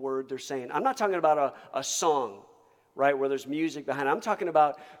single word they're saying. I'm not talking about a song, right, where there's music behind it. I'm talking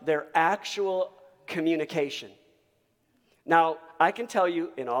about their actual communication. Now, I can tell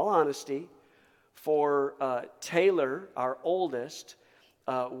you, in all honesty, for Taylor, our oldest,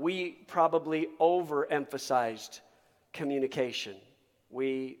 we probably overemphasized communication.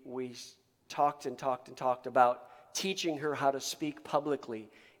 We talked about teaching her how to speak publicly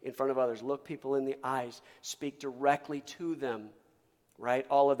in front of others, look people in the eyes, speak directly to them, right?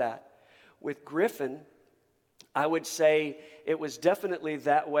 All of that. With Griffin, I would say it was definitely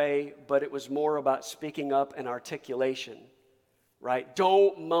that way, but it was more about speaking up and articulation, right?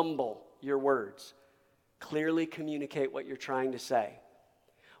 Don't mumble your words. Clearly communicate what you're trying to say.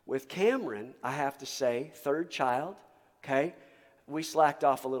 With Cameron, I have to say, third child, okay, we slacked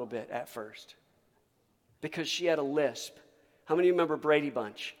off a little bit at first because she had a lisp. How many of you remember Brady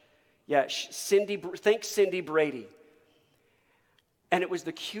Bunch? Yeah, think Cindy Brady. And it was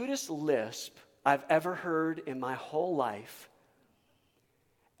the cutest lisp I've ever heard in my whole life.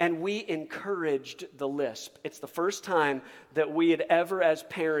 And we encouraged the lisp. It's the first time that we had ever, as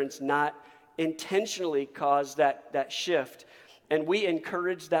parents, not intentionally caused that shift. And we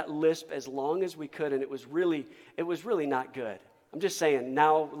encouraged that lisp as long as we could, and it was really not good. I'm just saying,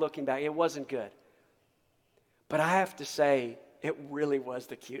 now looking back, it wasn't good. But I have to say, it really was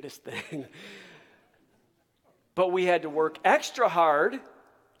the cutest thing. But we had to work extra hard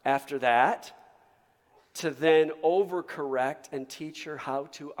after that to then overcorrect and teach her how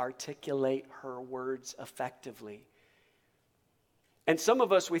to articulate her words effectively. And some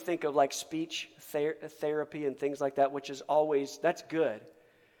of us, we think of like speech therapy and things like that, which is always, that's good.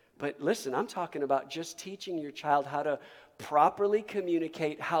 But listen, I'm talking about just teaching your child how to properly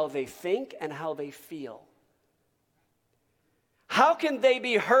communicate how they think and how they feel. How can they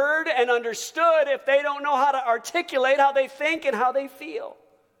be heard and understood if they don't know how to articulate how they think and how they feel?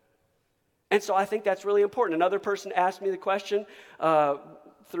 And so I think that's really important. Another person asked me the question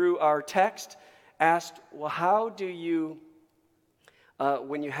through our text, asked, well, how do you,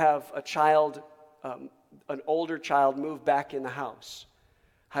 when you have a child, an older child move back in the house,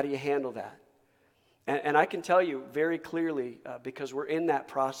 how do you handle that? And I can tell you very clearly, because we're in that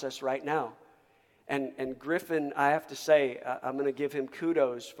process right now. And Griffin, I have to say, I'm going to give him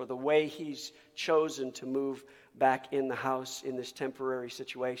kudos for the way he's chosen to move back in the house in this temporary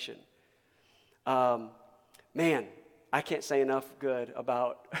situation. Man, I can't say enough good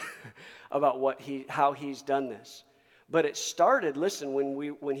about how he's done this. But it started, listen,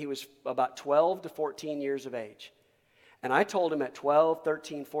 when he was about 12 to 14 years of age. And I told him at 12,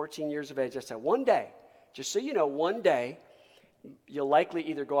 13, 14 years of age, I said, one day, just so you know, one day, you'll likely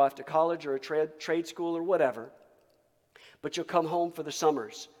either go off to college or a trade school or whatever, but you'll come home for the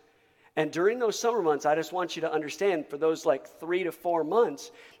summers. And during those summer months, I just want you to understand, for those like 3 to 4 months,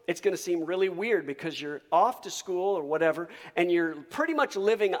 it's going to seem really weird because you're off to school or whatever, and you're pretty much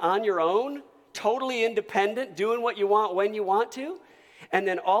living on your own, totally independent, doing what you want when you want to, and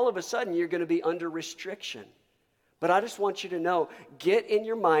then all of a sudden you're going to be under restriction. But I just want you to know, get in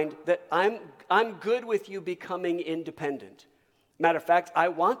your mind that I'm good with you becoming independent. Matter of fact, I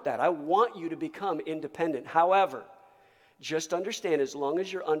want that. I want you to become independent. However, just understand, as long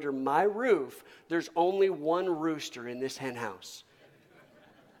as you're under my roof, there's only one rooster in this hen house.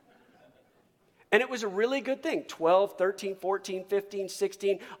 And it was a really good thing. 12, 13, 14, 15,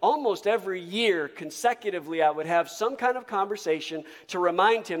 16, almost every year consecutively, I would have some kind of conversation to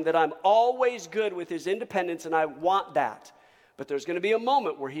remind him that I'm always good with his independence and I want that. But there's going to be a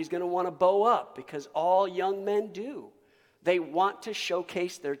moment where he's going to want to bow up, because all young men do. They want to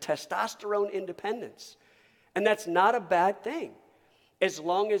showcase their testosterone independence. And that's not a bad thing, as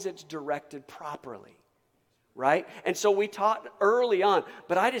long as it's directed properly, right? And so we taught early on,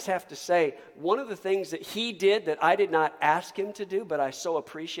 but I just have to say, one of the things that he did that I did not ask him to do, but I so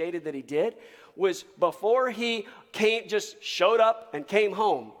appreciated that he did, was before he just showed up and came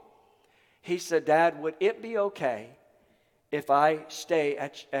home, he said, Dad, would it be okay if I stay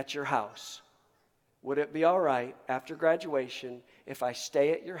at your house? Would it be all right after graduation if I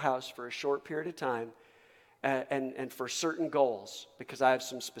stay at your house for a short period of time and for certain goals? Because I have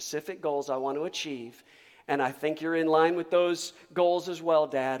some specific goals I want to achieve, and I think you're in line with those goals as well,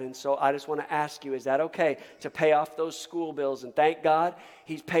 Dad. And so I just want to ask you, is that okay to pay off those school bills? And thank God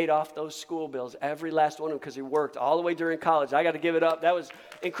he's paid off those school bills, every last one of them, because he worked all the way during college. I got to give it up. That was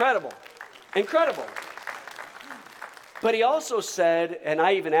incredible. Incredible. But he also said, and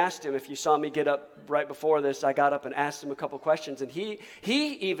I even asked him, if you saw me get up right before this, I got up and asked him a couple questions, and he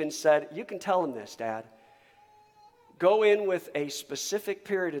even said, you can tell him this, Dad. Go in with a specific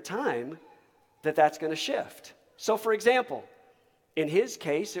period of time that's going to shift. So, for example, in his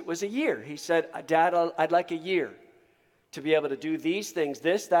case, it was a year. He said, Dad, I'd like a year to be able to do these things,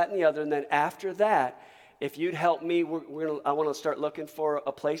 this, that, and the other, and then after that, if you'd help me, I want to start looking for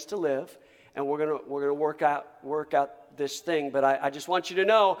a place to live, and we're gonna work out this thing. But I just want you to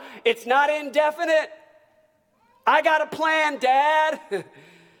know, it's not indefinite. I got a plan, Dad.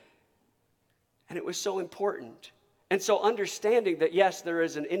 And it was so important. And so understanding that, yes, there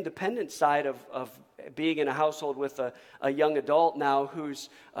is an independent side of being in a household with a young adult now who's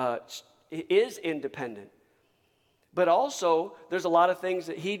is independent. But also, there's a lot of things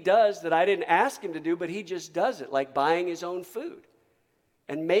that he does that I didn't ask him to do, but he just does it, like buying his own food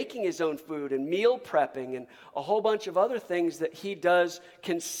and making his own food and meal prepping and a whole bunch of other things that he does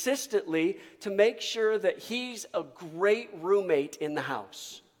consistently to make sure that he's a great roommate in the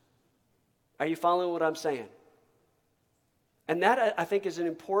house. Are you following what I'm saying? And that, I think, is an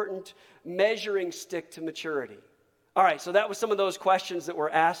important measuring stick to maturity. All right, so that was some of those questions that were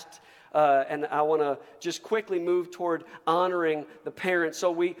asked, and I want to just quickly move toward honoring the parents.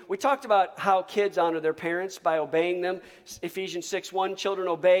 So we talked about how kids honor their parents by obeying them. Ephesians 6:1, children,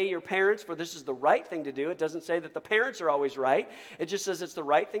 obey your parents, for this is the right thing to do. It doesn't say that the parents are always right. It just says it's the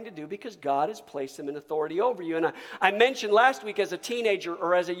right thing to do because God has placed them in authority over you. And I mentioned last week, as a teenager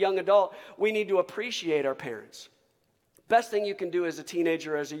or as a young adult, we need to appreciate our parents. Best thing you can do as a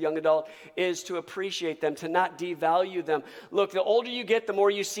teenager, as a young adult, is to appreciate them, to not devalue them. Look, the older you get, the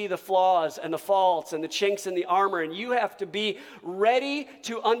more you see the flaws and the faults and the chinks in the armor, and you have to be ready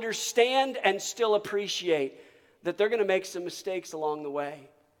to understand and still appreciate that they're going to make some mistakes along the way.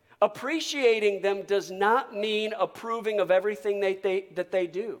 Appreciating them does not mean approving of everything that they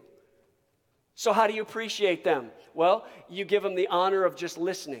do. So how do you appreciate them? Well, you give them the honor of just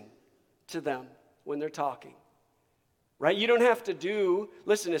listening to them when they're talking. Right? You don't have to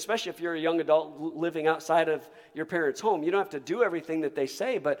listen, especially if you're a young adult living outside of your parents' home, you don't have to do everything that they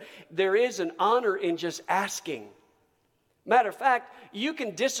say, but there is an honor in just asking. Matter of fact, you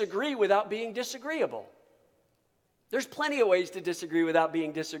can disagree without being disagreeable. There's plenty of ways to disagree without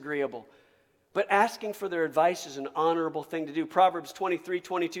being disagreeable. But asking for their advice is an honorable thing to do. Proverbs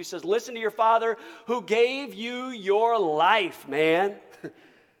 23:22 says, listen to your father who gave you your life, man.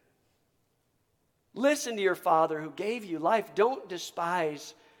 Listen to your father who gave you life. Don't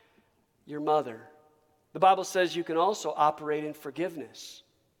despise your mother. The Bible says you can also operate in forgiveness.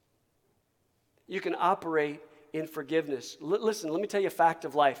 You can operate in forgiveness. Listen, let me tell you a fact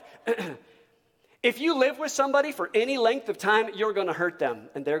of life. If you live with somebody for any length of time, you're going to hurt them,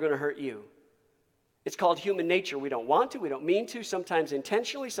 and they're going to hurt you. It's called human nature. We don't want to, we don't mean to, sometimes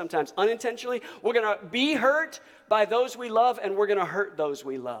intentionally, sometimes unintentionally. We're going to be hurt by those we love, and we're going to hurt those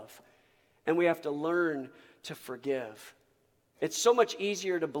we love. And we have to learn to forgive. It's so much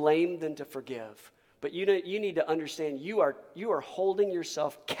easier to blame than to forgive. But you need to understand you are holding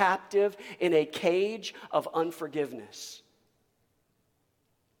yourself captive in a cage of unforgiveness.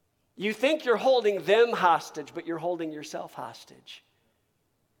 You think you're holding them hostage, but you're holding yourself hostage.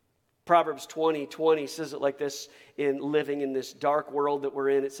 Proverbs 20:20 says it like this in living in this dark world that we're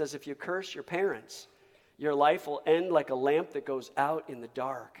in. It says, if you curse your parents, your life will end like a lamp that goes out in the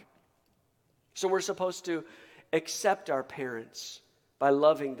dark. So we're supposed to accept our parents by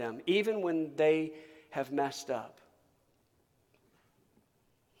loving them, even when they have messed up.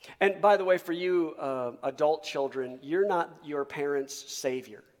 And by the way, for you adult children, you're not your parents'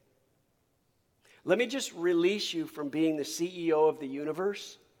 savior. Let me just release you from being the CEO of the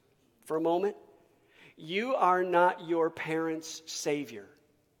universe for a moment. You are not your parents' savior.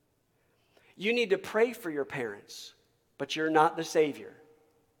 You need to pray for your parents, but you're not the savior.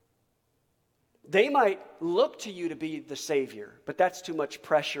 They might look to you to be the savior, but that's too much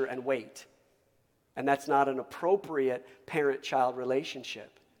pressure and weight. And that's not an appropriate parent-child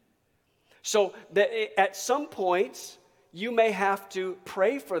relationship. So at some points, you may have to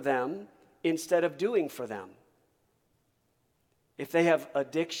pray for them instead of doing for them. If they have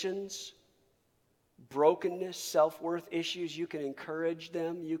addictions, brokenness, self-worth issues, you can encourage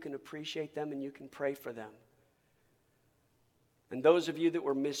them, you can appreciate them, and you can pray for them. And those of you that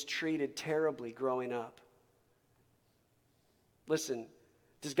were mistreated terribly growing up, listen,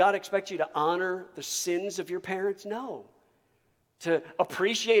 does God expect you to honor the sins of your parents? No. To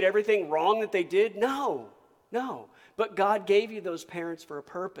appreciate everything wrong that they did? No. But God gave you those parents for a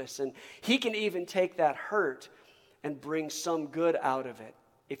purpose, and He can even take that hurt and bring some good out of it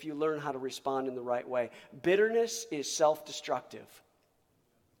if you learn how to respond in the right way. Bitterness is self-destructive.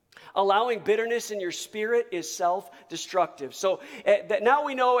 Allowing bitterness in your spirit is self-destructive. So that now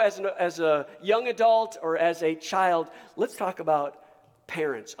we know as a young adult or as a child, let's talk about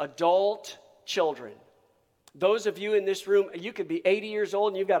parents, adult children. Those of you in this room, you could be 80 years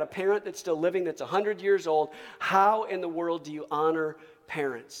old and you've got a parent that's still living that's 100 years old. How in the world do you honor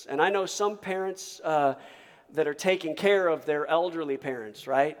parents? And I know some parents that are taking care of their elderly parents,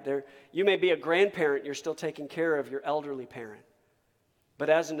 right? You may be a grandparent, you're still taking care of your elderly parent. But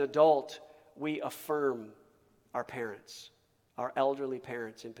as an adult, we affirm our parents, our elderly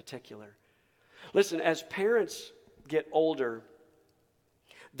parents in particular. Listen, as parents get older,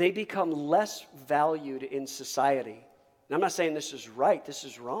 they become less valued in society. And I'm not saying this is right, this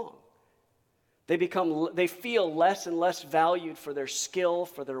is wrong. They feel less and less valued for their skill,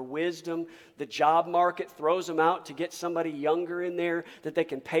 for their wisdom. The job market throws them out to get somebody younger in there that they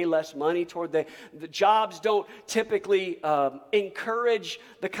can pay less money toward. The jobs don't typically encourage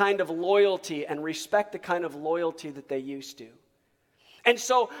the kind of loyalty and respect the kind of loyalty that they used to. And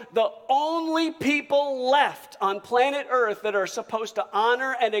so the only people left on planet Earth that are supposed to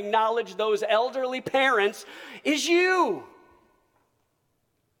honor and acknowledge those elderly parents is you.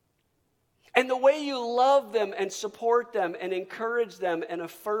 And the way you love them and support them and encourage them and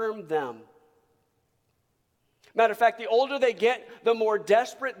affirm them. Matter of fact, the older they get, the more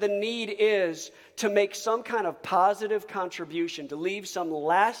desperate the need is to make some kind of positive contribution, to leave some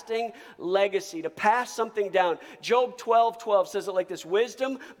lasting legacy, to pass something down. Job 12:12 says it like this: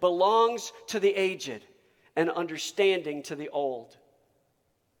 wisdom belongs to the aged and understanding to the old.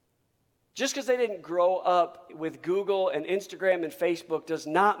 Just because they didn't grow up with Google and Instagram and Facebook does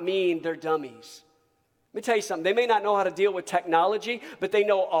not mean they're dummies. Let me tell you something. They may not know how to deal with technology, but they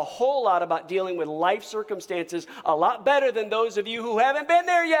know a whole lot about dealing with life circumstances a lot better than those of you who haven't been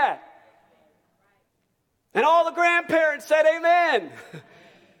there yet. And all the grandparents said amen.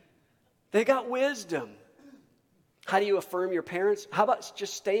 They got wisdom. How do you affirm your parents? How about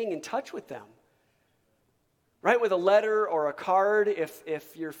just staying in touch with them? Right, with a letter or a card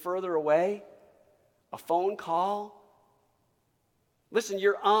if you're further away, a phone call. Listen,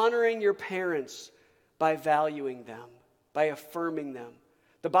 you're honoring your parents by valuing them, by affirming them.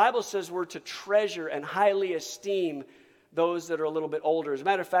 The Bible says we're to treasure and highly esteem those that are a little bit older. As a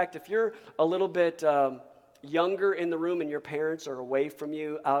matter of fact, if you're a little bit younger in the room and your parents are away from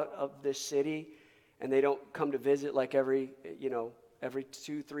you out of this city and they don't come to visit like every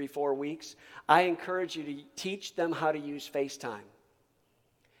 2, 3, 4 weeks, I encourage you to teach them how to use FaceTime.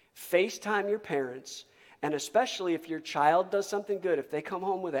 FaceTime your parents, and especially if your child does something good, if they come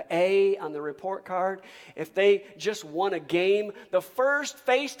home with an A on the report card, if they just won a game, the first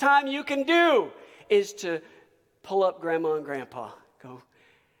FaceTime you can do is to pull up Grandma and Grandpa. Go,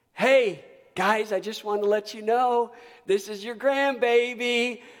 hey, guys, I just wanted to let you know, this is your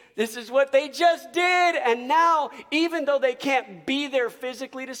grandbaby. This is what they just did. And now, even though they can't be there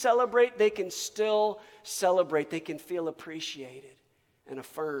physically to celebrate, they can still celebrate. They can feel appreciated and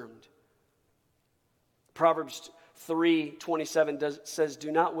affirmed. Proverbs 3:27 says,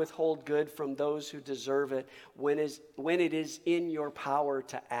 do not withhold good from those who deserve it when it is in your power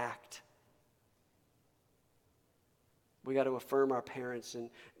to act. We got to affirm our parents. And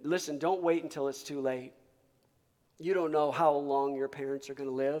listen, don't wait until it's too late. You don't know how long your parents are going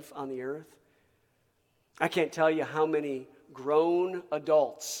to live on the earth. I can't tell you how many grown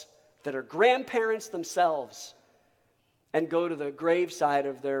adults that are grandparents themselves and go to the graveside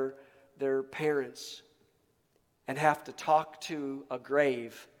of their parents and have to talk to a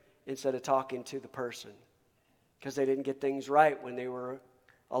grave instead of talking to the person because they didn't get things right when they were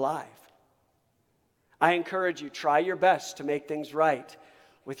alive. I encourage you, try your best to make things right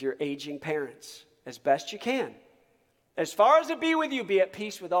with your aging parents as best you can. As far as it be with you, be at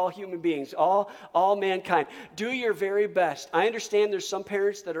peace with all human beings, all mankind. Do your very best. I understand there's some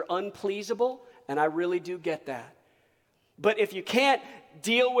parents that are unpleasable, and I really do get that. But if you can't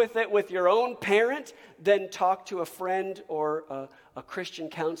deal with it with your own parent, then talk to a friend or a Christian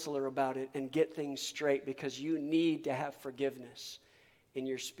counselor about it and get things straight, because you need to have forgiveness in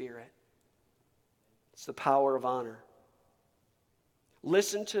your spirit. It's the power of honor.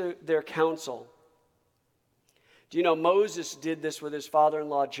 Listen to their counsel. Do you know Moses did this with his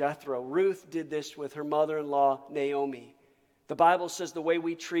father-in-law Jethro? Ruth did this with her mother-in-law Naomi. The Bible says the way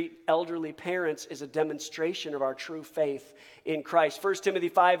we treat elderly parents is a demonstration of our true faith in Christ. 1 Timothy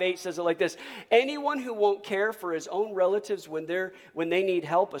 5:8 says it like this: anyone who won't care for his own relatives when they need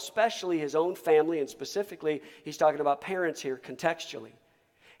help, especially his own family, and specifically he's talking about parents here contextually,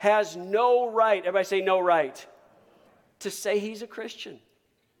 has no right, everybody say no right, to say he's a Christian.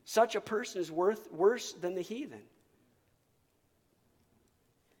 Such a person is worse than the heathen.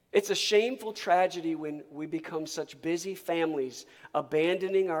 It's a shameful tragedy when we become such busy families,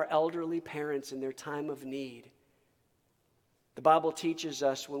 abandoning our elderly parents in their time of need. The Bible teaches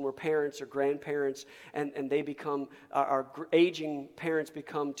us when we're parents or grandparents and they become, our aging parents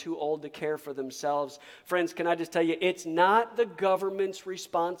become too old to care for themselves. Friends, can I just tell you, it's not the government's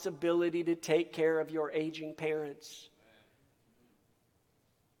responsibility to take care of your aging parents.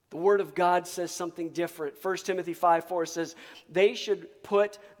 The Word of God says something different. 1 Timothy 5:4 says, they should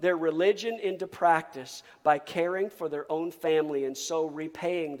put their religion into practice by caring for their own family and so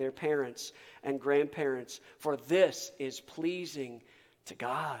repaying their parents and grandparents, for this is pleasing to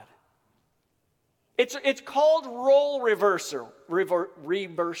God. It's called role reversal.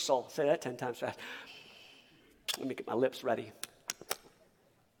 Reversal. Say that 10 times fast. Let me get my lips ready.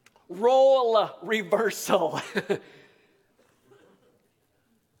 Role reversal.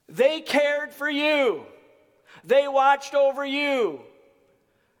 They cared for you. They watched over you.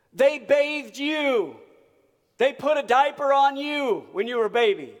 They bathed you. They put a diaper on you when you were a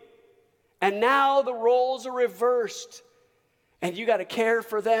baby. And now the roles are reversed. And you got to care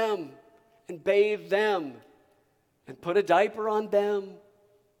for them and bathe them and put a diaper on them.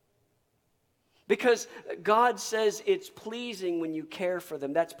 Because God says it's pleasing when you care for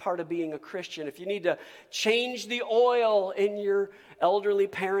them. That's part of being a Christian. If you need to change the oil in your elderly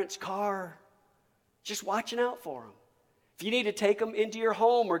parent's car, just watching out for them. If you need to take them into your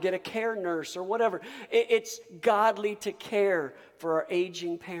home or get a care nurse or whatever, it's godly to care for our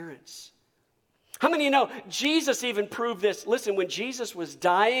aging parents. How many of you know Jesus even proved this? Listen, when Jesus was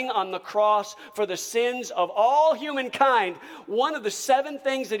dying on the cross for the sins of all humankind, one of the 7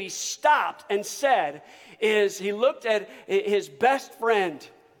 things that he stopped and said is he looked at his best friend,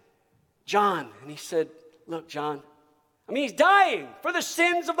 John, and he said, look, John, he's dying for the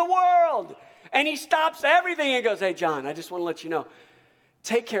sins of the world. And he stops everything and goes, hey, John, I just want to let you know,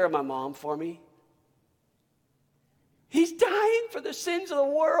 take care of my mom for me. He's dying for the sins of the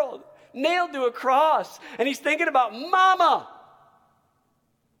world. Nailed to a cross, and he's thinking about Mama.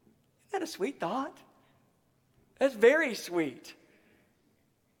 Isn't that a sweet thought? That's very sweet.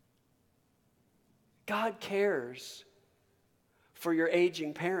 God cares for your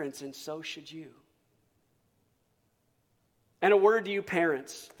aging parents, and so should you. And a word to you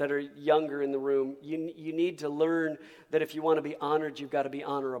parents that are younger in the room, you need to learn that if you want to be honored, you've got to be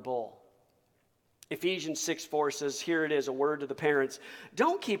honorable. Ephesians 6:4 says, here it is, a word to the parents.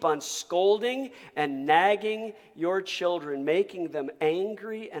 Don't keep on scolding and nagging your children, making them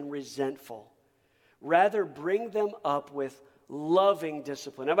angry and resentful. Rather, bring them up with loving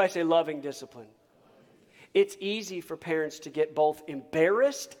discipline. Everybody say loving discipline. It's easy for parents to get both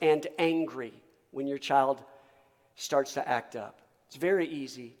embarrassed and angry when your child starts to act up. It's very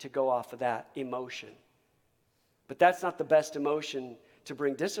easy to go off of that emotion. But that's not the best emotion to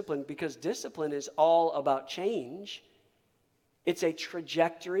bring discipline, because discipline is all about change. It's a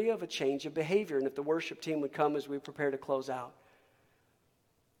trajectory of a change of behavior. And if the worship team would come as we prepare to close out.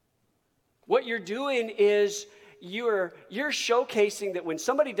 What you're doing is you're showcasing that when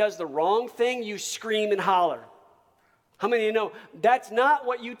somebody does the wrong thing, you scream and holler. How many of you know that's not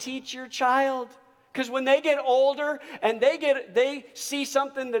what you teach your child? Because when they get older and they see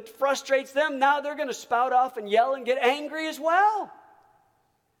something that frustrates them, now they're going to spout off and yell and get angry as well.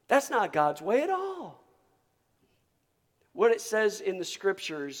 That's not God's way at all. What it says in the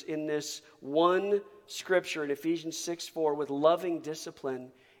scriptures, in this one scripture in Ephesians 6:4 with loving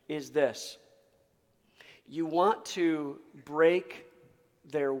discipline is this. You want to break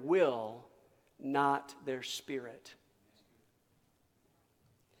their will, not their spirit.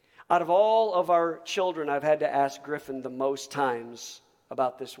 Out of all of our children, I've had to ask Griffin the most times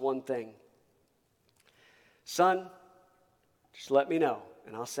about this one thing. Son, just let me know.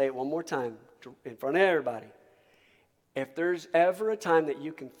 And I'll say it one more time in front of everybody. If there's ever a time that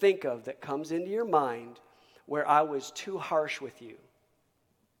you can think of that comes into your mind where I was too harsh with you,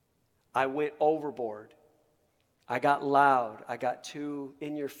 I went overboard, I got loud, I got too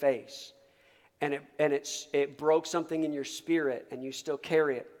in your face, and it broke something in your spirit and you still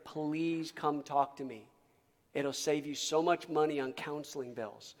carry it, please come talk to me. It'll save you so much money on counseling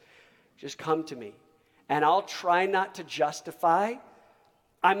bills. Just come to me. And I'll try not to justify.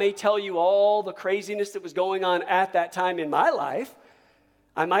 I may tell you all the craziness that was going on at that time in my life.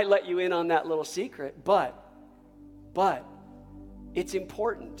 I might let you in on that little secret, but it's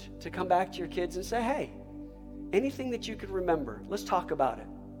important to come back to your kids and say, hey, anything that you could remember, let's talk about it.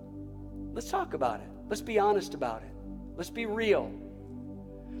 Let's talk about it. Let's be honest about it. Let's be real.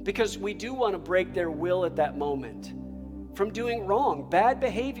 Because we do want to break their will at that moment from doing wrong. Bad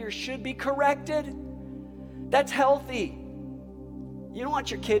behavior should be corrected. That's healthy. You don't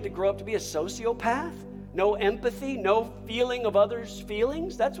want your kid to grow up to be a sociopath? No empathy, no feeling of others'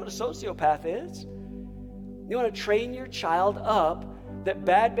 feelings? That's what a sociopath is. You want to train your child up that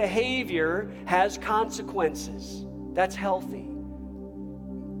bad behavior has consequences. That's healthy.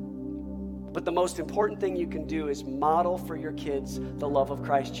 But the most important thing you can do is model for your kids the love of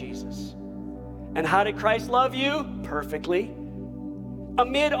Christ Jesus. And how did Christ love you? Perfectly.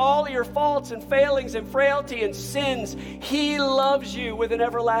 Amid all your faults and failings and frailty and sins, He loves you with an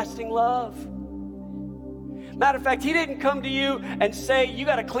everlasting love. Matter of fact, He didn't come to you and say, you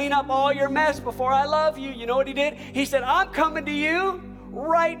got to clean up all your mess before I love you. You know what He did? He said, I'm coming to you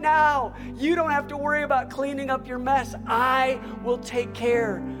right now. You don't have to worry about cleaning up your mess. I will take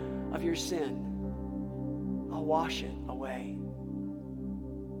care of your sin. I'll wash it away.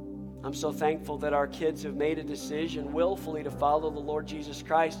 I'm so thankful that our kids have made a decision willfully to follow the Lord Jesus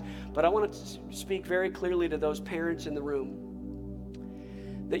Christ. But I want to speak very clearly to those parents in the room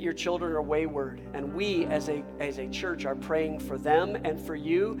that your children are wayward, and we as a church are praying for them and for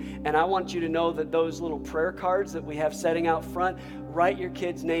you. And I want you to know that those little prayer cards that we have setting out front, write your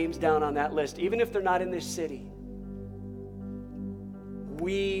kids' names down on that list, even if they're not in this city.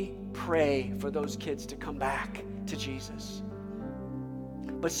 We pray for those kids to come back to Jesus.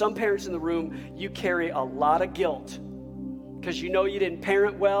 But some parents in the room, you carry a lot of guilt because you know you didn't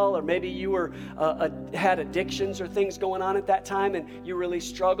parent well, or maybe you were had addictions or things going on at that time and you really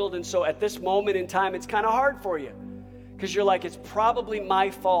struggled. And so at this moment in time, it's kind of hard for you because you're like, it's probably my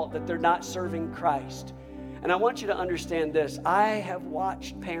fault that they're not serving Christ. And I want you to understand this. I have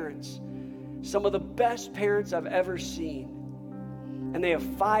watched parents, some of the best parents I've ever seen, and they have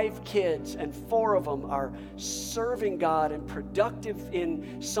 5 kids, and 4 of them are serving God and productive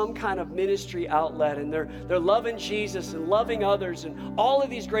in some kind of ministry outlet, and they're loving Jesus and loving others and all of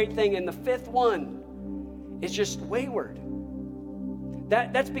these great things, and the 5th one is just wayward.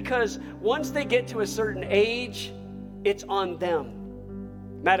 That's because once they get to a certain age, it's on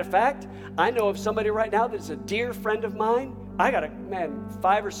them. Matter of fact, I know of somebody right now that's a dear friend of mine. I got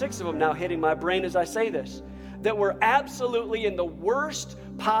 5 or 6 of them now hitting my brain as I say this, that were absolutely in the worst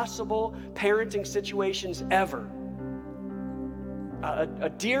possible parenting situations ever. A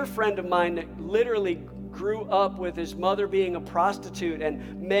dear friend of mine that literally grew up with his mother being a prostitute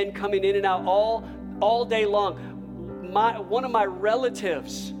and men coming in and out all day long. One of my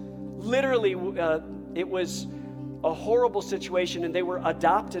relatives, literally, it was a horrible situation, and they were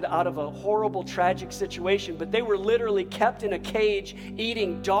adopted out of a horrible, tragic situation, but they were literally kept in a cage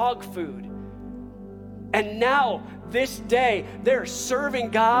eating dog food. And now, this day, they're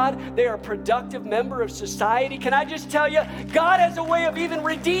serving God. They are a productive member of society. Can I just tell you, God has a way of even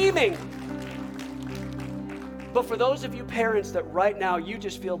redeeming. But for those of you parents that right now, you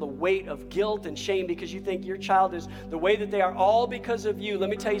just feel the weight of guilt and shame because you think your child is the way that they are all because of you, let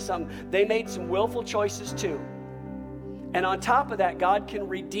me tell you something. They made some willful choices too. And on top of that, God can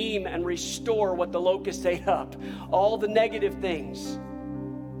redeem and restore what the locusts ate up, all the negative things.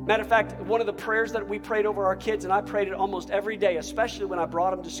 Matter of fact, one of the prayers that we prayed over our kids, and I prayed it almost every day, especially when I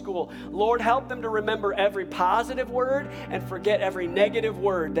brought them to school, Lord, help them to remember every positive word and forget every negative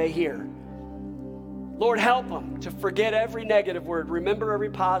word they hear. Lord, help them to forget every negative word, remember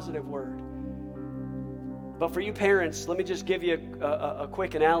every positive word. But for you parents, let me just give you a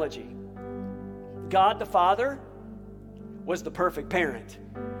quick analogy. God the Father was the perfect parent,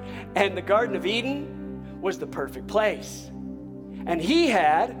 and the Garden of Eden was the perfect place. And He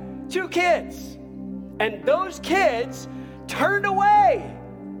had 2 kids, and those kids turned away.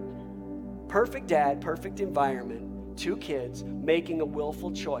 Perfect dad, perfect environment, 2 kids making a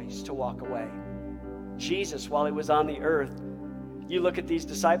willful choice to walk away. Jesus, while He was on the earth, you look at these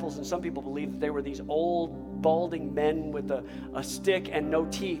disciples, and some people believe that they were these old, balding men with a stick and no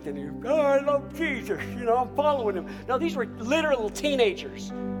teeth, and you're, I love Jesus, I'm following Him. No, these were literal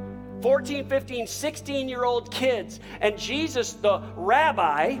teenagers. 14, 15, 16-year-old kids. And Jesus, the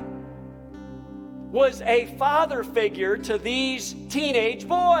rabbi, was a father figure to these teenage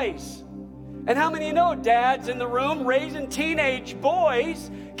boys. And how many of you know, dads in the room, raising teenage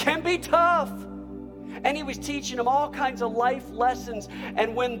boys can be tough. And He was teaching them all kinds of life lessons.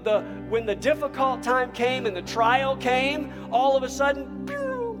 And when the difficult time came and the trial came, all of a sudden,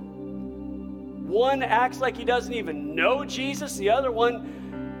 pew, one acts like he doesn't even know Jesus. The other one,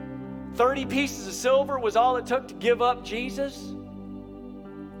 30 pieces of silver was all it took to give up Jesus.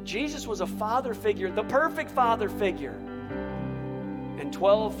 Jesus was a father figure, the perfect father figure. And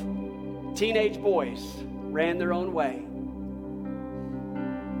 12 teenage boys ran their own way.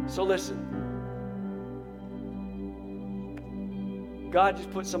 So listen. God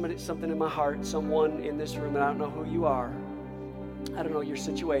just put something in my heart, someone in this room, and I don't know who you are. I don't know your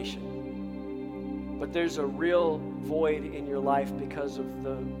situation. But there's a real void in your life because of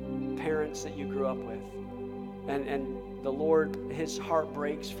the parents that you grew up with. And the Lord, His heart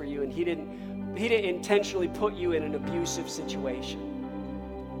breaks for you, and He didn't intentionally put you in an abusive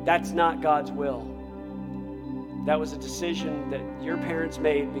situation. That's not God's will. That was a decision that your parents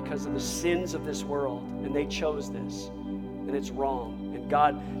made because of the sins of this world, and they chose this, and it's wrong. And And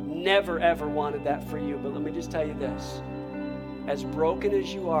God never, ever wanted that for you. But let me just tell you this. As broken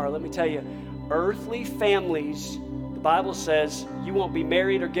as you are, let me tell you, earthly families, the Bible says you won't be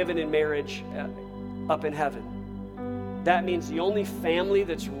married or given in marriage up in heaven. That means the only family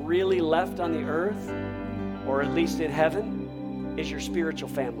that's really left on the earth, or at least in heaven, is your spiritual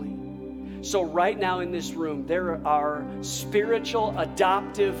family. So right now in this room, there are spiritual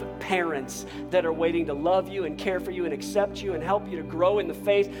adoptive parents that are waiting to love you and care for you and accept you and help you to grow in the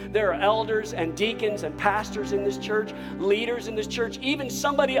faith. There are elders and deacons and pastors in this church, leaders in this church, even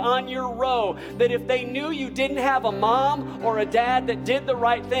somebody on your row that if they knew you didn't have a mom or a dad that did the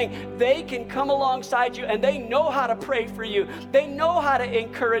right thing, they can come alongside you and they know how to pray for you. They know how to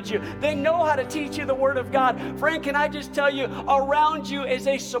encourage you. They know how to teach you the Word of God. Friend, can I just tell you, around you is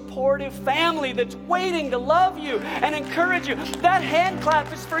a supportive family that's waiting to love you and encourage you. That hand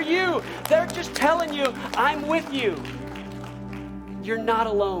clap is for you. They're just telling you, I'm with you. You're not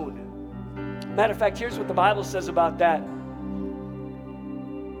alone. Matter of fact, here's what the Bible says about that.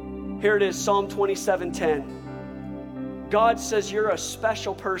 Here it is, Psalm 27:10. God says you're a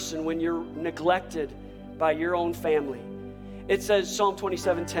special person when you're neglected by your own family. It says, Psalm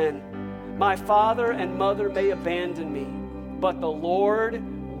 27:10, my father and mother may abandon me, but the Lord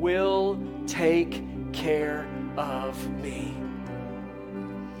will take care of me.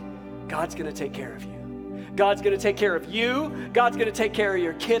 God's going to take care of you. God's going to take care of you. God's going to take care of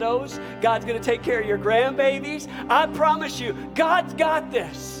your kiddos. God's going to take care of your grandbabies. I promise you, God's got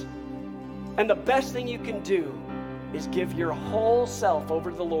this. And the best thing you can do is give your whole self over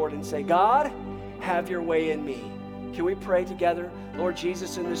to the Lord and say, God, have your way in me. Can we pray together? Lord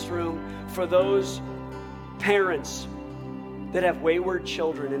Jesus, in this room, for those parents that have wayward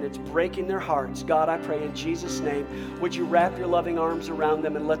children and it's breaking their hearts, God, I pray in Jesus' name, would you wrap your loving arms around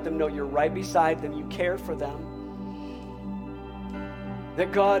them and let them know you're right beside them, you care for them.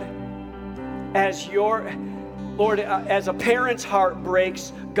 That God, as Lord, as a parent's heart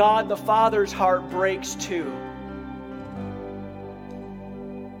breaks, God the Father's heart breaks too.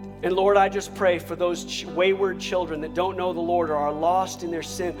 And Lord, I just pray for those wayward children that don't know the Lord or are lost in their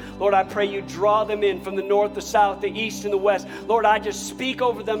sin. Lord, I pray you draw them in from the north, the south, the east, and the west. Lord, I just speak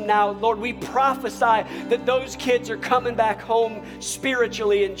over them now. Lord, we prophesy that those kids are coming back home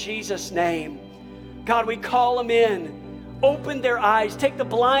spiritually in Jesus' name. God, we call them in. Open their eyes. Take the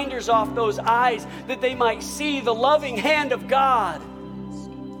blinders off those eyes that they might see the loving hand of God.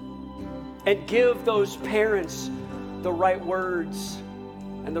 And give those parents the right words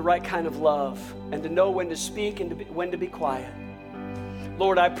and the right kind of love, and to know when to speak and when to be quiet.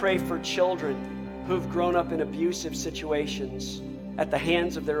 Lord, I pray for children who've grown up in abusive situations at the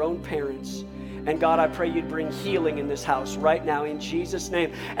hands of their own parents. And God, I pray you'd bring healing in this house right now in Jesus'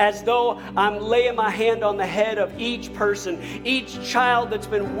 name. As though I'm laying my hand on the head of each person, each child that's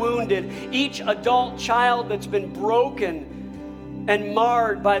been wounded, each adult child that's been broken and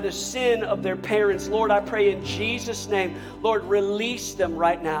marred by the sin of their parents. Lord, I pray in Jesus' name, Lord, release them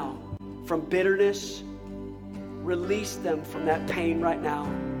right now from bitterness. Release them from that pain right now.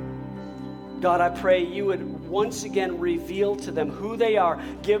 God, I pray you would once again reveal to them who they are.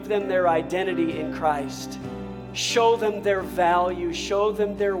 Give them their identity in Christ. Show them their value. Show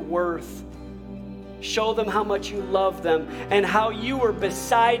them their worth. Show them how much you love them and how you were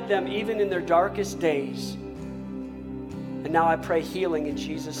beside them even in their darkest days. And now I pray healing in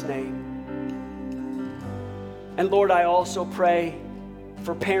Jesus' name. And Lord, I also pray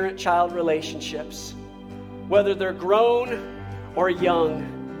for parent-child relationships. Whether they're grown or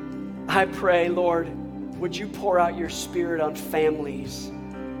young, I pray, Lord, would you pour out your Spirit on families?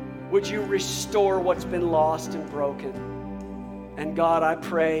 Would you restore what's been lost and broken? And God, I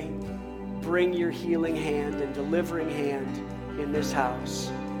pray, bring your healing hand and delivering hand in this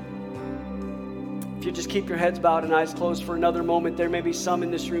house. If you just keep your heads bowed and eyes closed for another moment, there may be some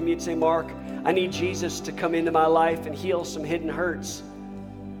in this room, you'd say, Mark, I need Jesus to come into my life and heal some hidden hurts.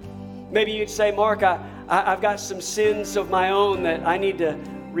 Maybe you'd say, Mark, I've got some sins of my own that I need to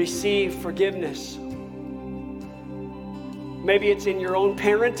receive forgiveness. Maybe it's in your own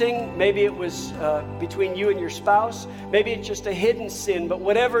parenting. Maybe it was between you and your spouse. Maybe it's just a hidden sin. But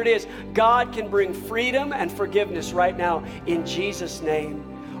whatever it is, God can bring freedom and forgiveness right now in Jesus' name.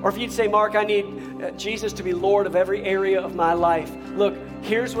 Or if you'd say, Mark, I need Jesus to be Lord of every area of my life. Look,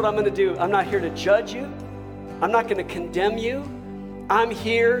 here's what I'm going to do. I'm not here to judge you. I'm not going to condemn you. I'm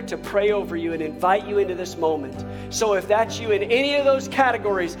here to pray over you and invite you into this moment. So if that's you in any of those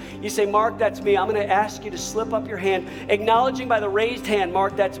categories, you say, Mark, that's me. I'm going to ask you to slip up your hand, acknowledging by the raised hand,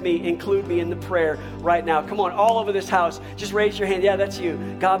 Mark, that's me. Include me in the prayer right now. Come on, all over this house. Just raise your hand. Yeah, that's you.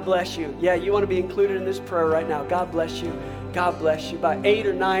 God bless you. Yeah, you want to be included in this prayer right now. God bless you. God bless you. About 8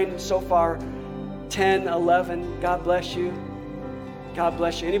 or 9 so far, 10, 11. God bless you. God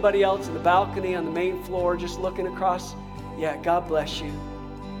bless you. Anybody else in the balcony, on the main floor, just looking across? Yeah, God bless you.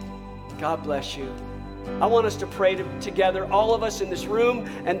 God bless you. I want us to pray together, all of us in this room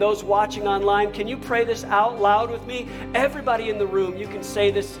and those watching online. Can you pray this out loud with me? Everybody in the room, you can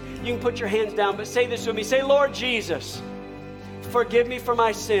say this. You can put your hands down, but say this with me. Say, Lord Jesus, forgive me for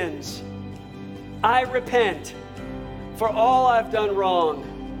my sins. I repent for all I've done wrong.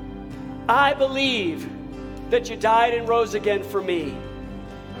 I believe that you died and rose again for me.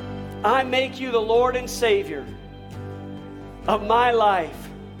 I make you the Lord and Savior of my life.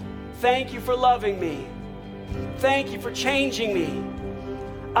 Thank you for loving me. Thank you for changing me.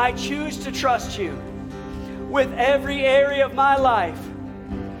 I choose to trust you with every area of my life.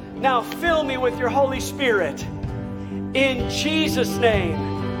 Now fill me with your Holy Spirit. In Jesus' name,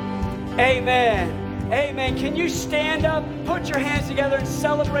 amen. Amen. Can you stand up, put your hands together, and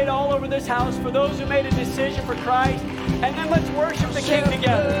celebrate all over this house for those who made a decision for Christ? And then let's worship the King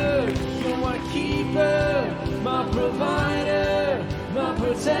together. You're my keeper, my provider, my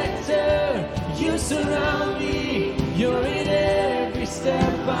protector. You surround me. You're in every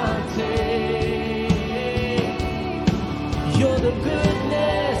step I take. You're the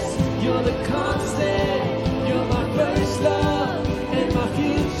goodness. You're the constant. You're my first love and my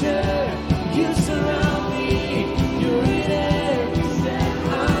future. You surround me. You're in every step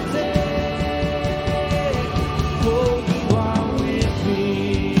I take. Oh, you are with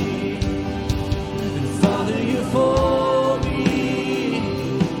me. And Father, you're for me.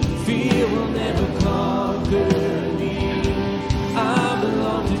 Fear will never conquer me. I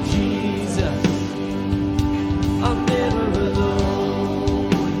belong to Jesus. I'm never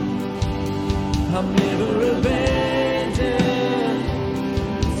alone. I'm never abandoned.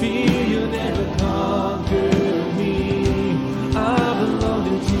 Fear you'll never conquer me. I belong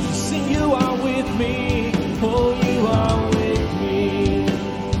to Jesus. Sing, you are with me. Oh, you are with me.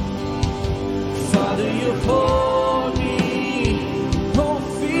 Father, you're for me. Oh,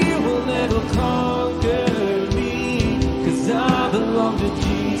 fear will never conquer me. 'Cause I belong to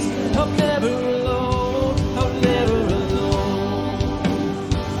Jesus. I'm never alone. I'm never alone.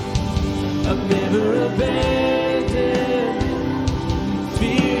 I'm never abandoned.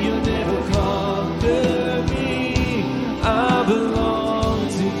 Fear you'll never conquer me. I belong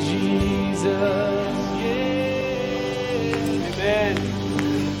to Jesus. Yeah. Amen.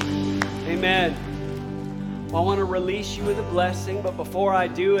 Amen. Well, I want to release you with a blessing, but before I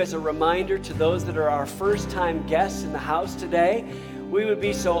do, as a reminder to those that are our first-time guests in the house today, we would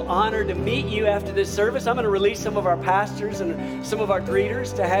be so honored to meet you after this service. I'm going to release some of our pastors and some of our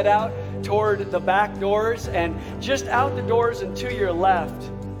greeters to head out toward the back doors, and just out the doors and to your left,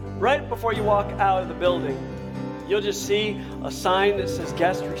 right before you walk out of the building, you'll just see a sign that says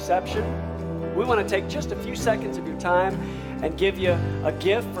guest reception. We want to take just a few seconds of your time and give you a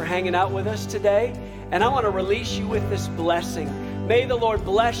gift for hanging out with us today. And I want to release you with this blessing. May the Lord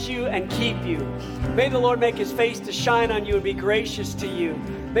bless you and keep you. May the Lord make his face to shine on you and be gracious to you.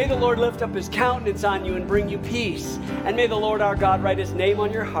 May the Lord lift up his countenance on you and bring you peace. And may the Lord our God write his name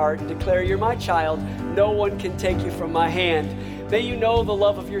on your heart and declare, you're my child. No one can take you from my hand. May you know the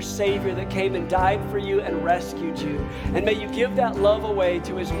love of your Savior that came and died for you and rescued you. And may you give that love away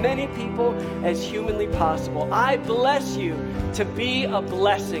to as many people as humanly possible. I bless you to be a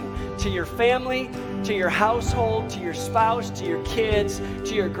blessing to your family, to your household, to your spouse, to your kids,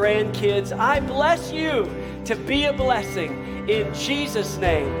 to your grandkids. I bless you to be a blessing. In Jesus'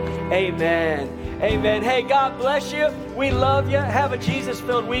 name, amen. Amen. Hey, God bless you. We love you. Have a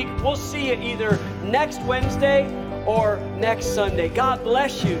Jesus-filled week. We'll see you either next Wednesday or next Sunday. God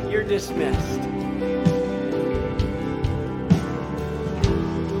bless you. You're dismissed.